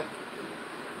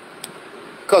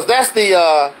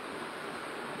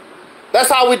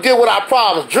how we deal with our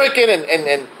problems. Drinking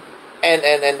and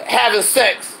having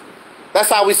sex. That's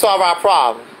how we solve our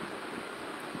problems.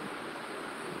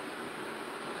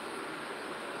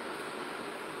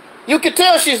 You can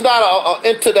tell she's not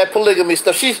into that polygamy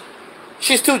stuff. She's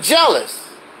too jealous.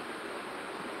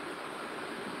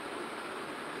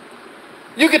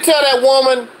 You can tell that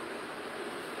woman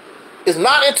is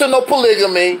not into no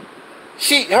polygamy.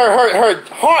 Her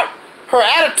heart, her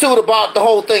attitude about the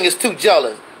whole thing is too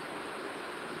jealous.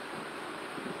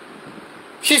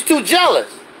 She's too jealous.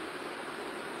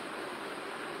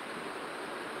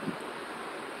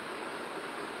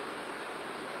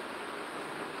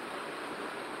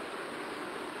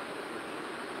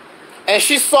 and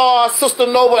she saw Sister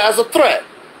Noble as a threat.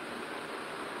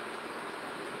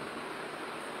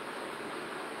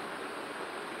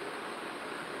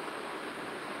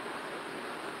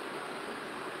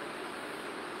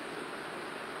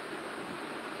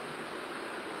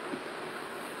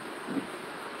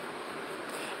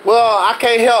 Well, I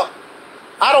can't help.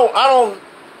 I don't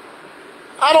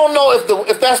know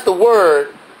if that's the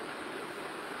word.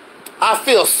 I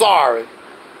feel sorry.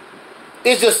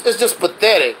 It's just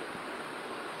pathetic.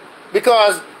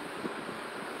 Because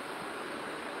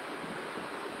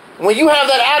when you have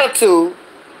that attitude,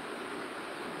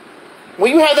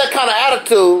 when you have that kind of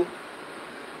attitude,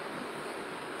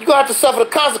 you're gonna have to suffer the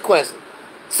consequences.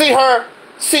 See,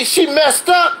 she messed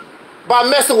up by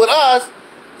messing with us.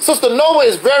 Sister Noah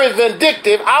is very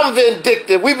vindictive. I'm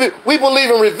vindictive. We believe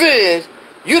in revenge.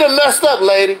 You done messed up,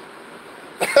 lady.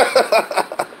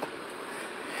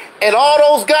 And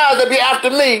all those guys that be after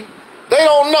me, they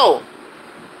don't know.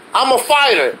 I'm a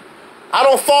fighter. I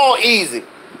don't fall easy.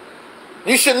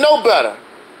 You should know better.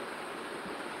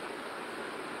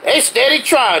 They steady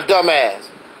trying, dumbass.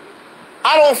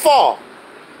 I don't fall.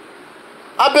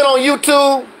 I've been on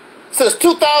YouTube since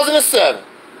 2007.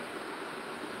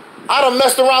 I done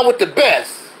messed around with the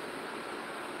best.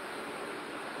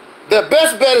 The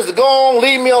best bet is to go on,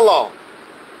 leave me alone.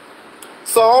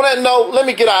 So on that note, let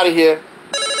me get out of here.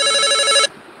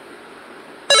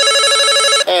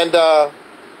 And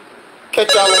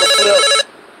catch y'all on the flip.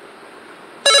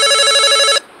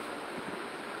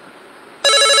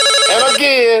 And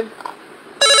again,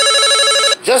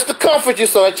 just to comfort you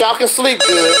so that y'all can sleep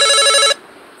good,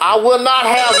 I will not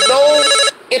have no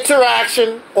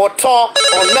interaction or talk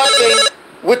or nothing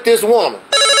with this woman.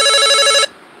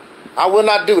 I will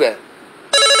not do that.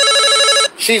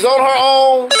 She's on her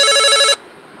own.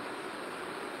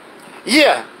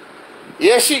 Yeah,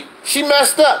 she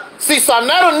messed up. See,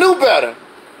 Sonetta knew better.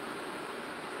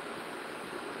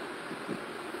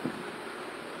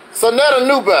 Sonetta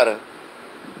knew better.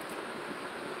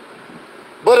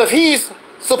 But if he's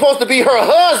supposed to be her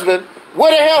husband,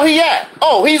 where the hell he at?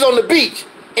 Oh, he's on the beach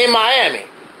in Miami.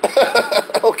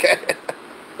 Okay.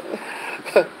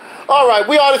 All right,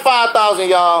 we already 5,000,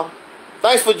 y'all.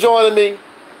 Thanks for joining me.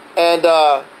 And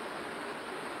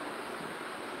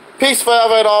peace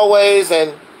forever and always,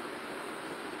 and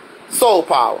soul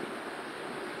power.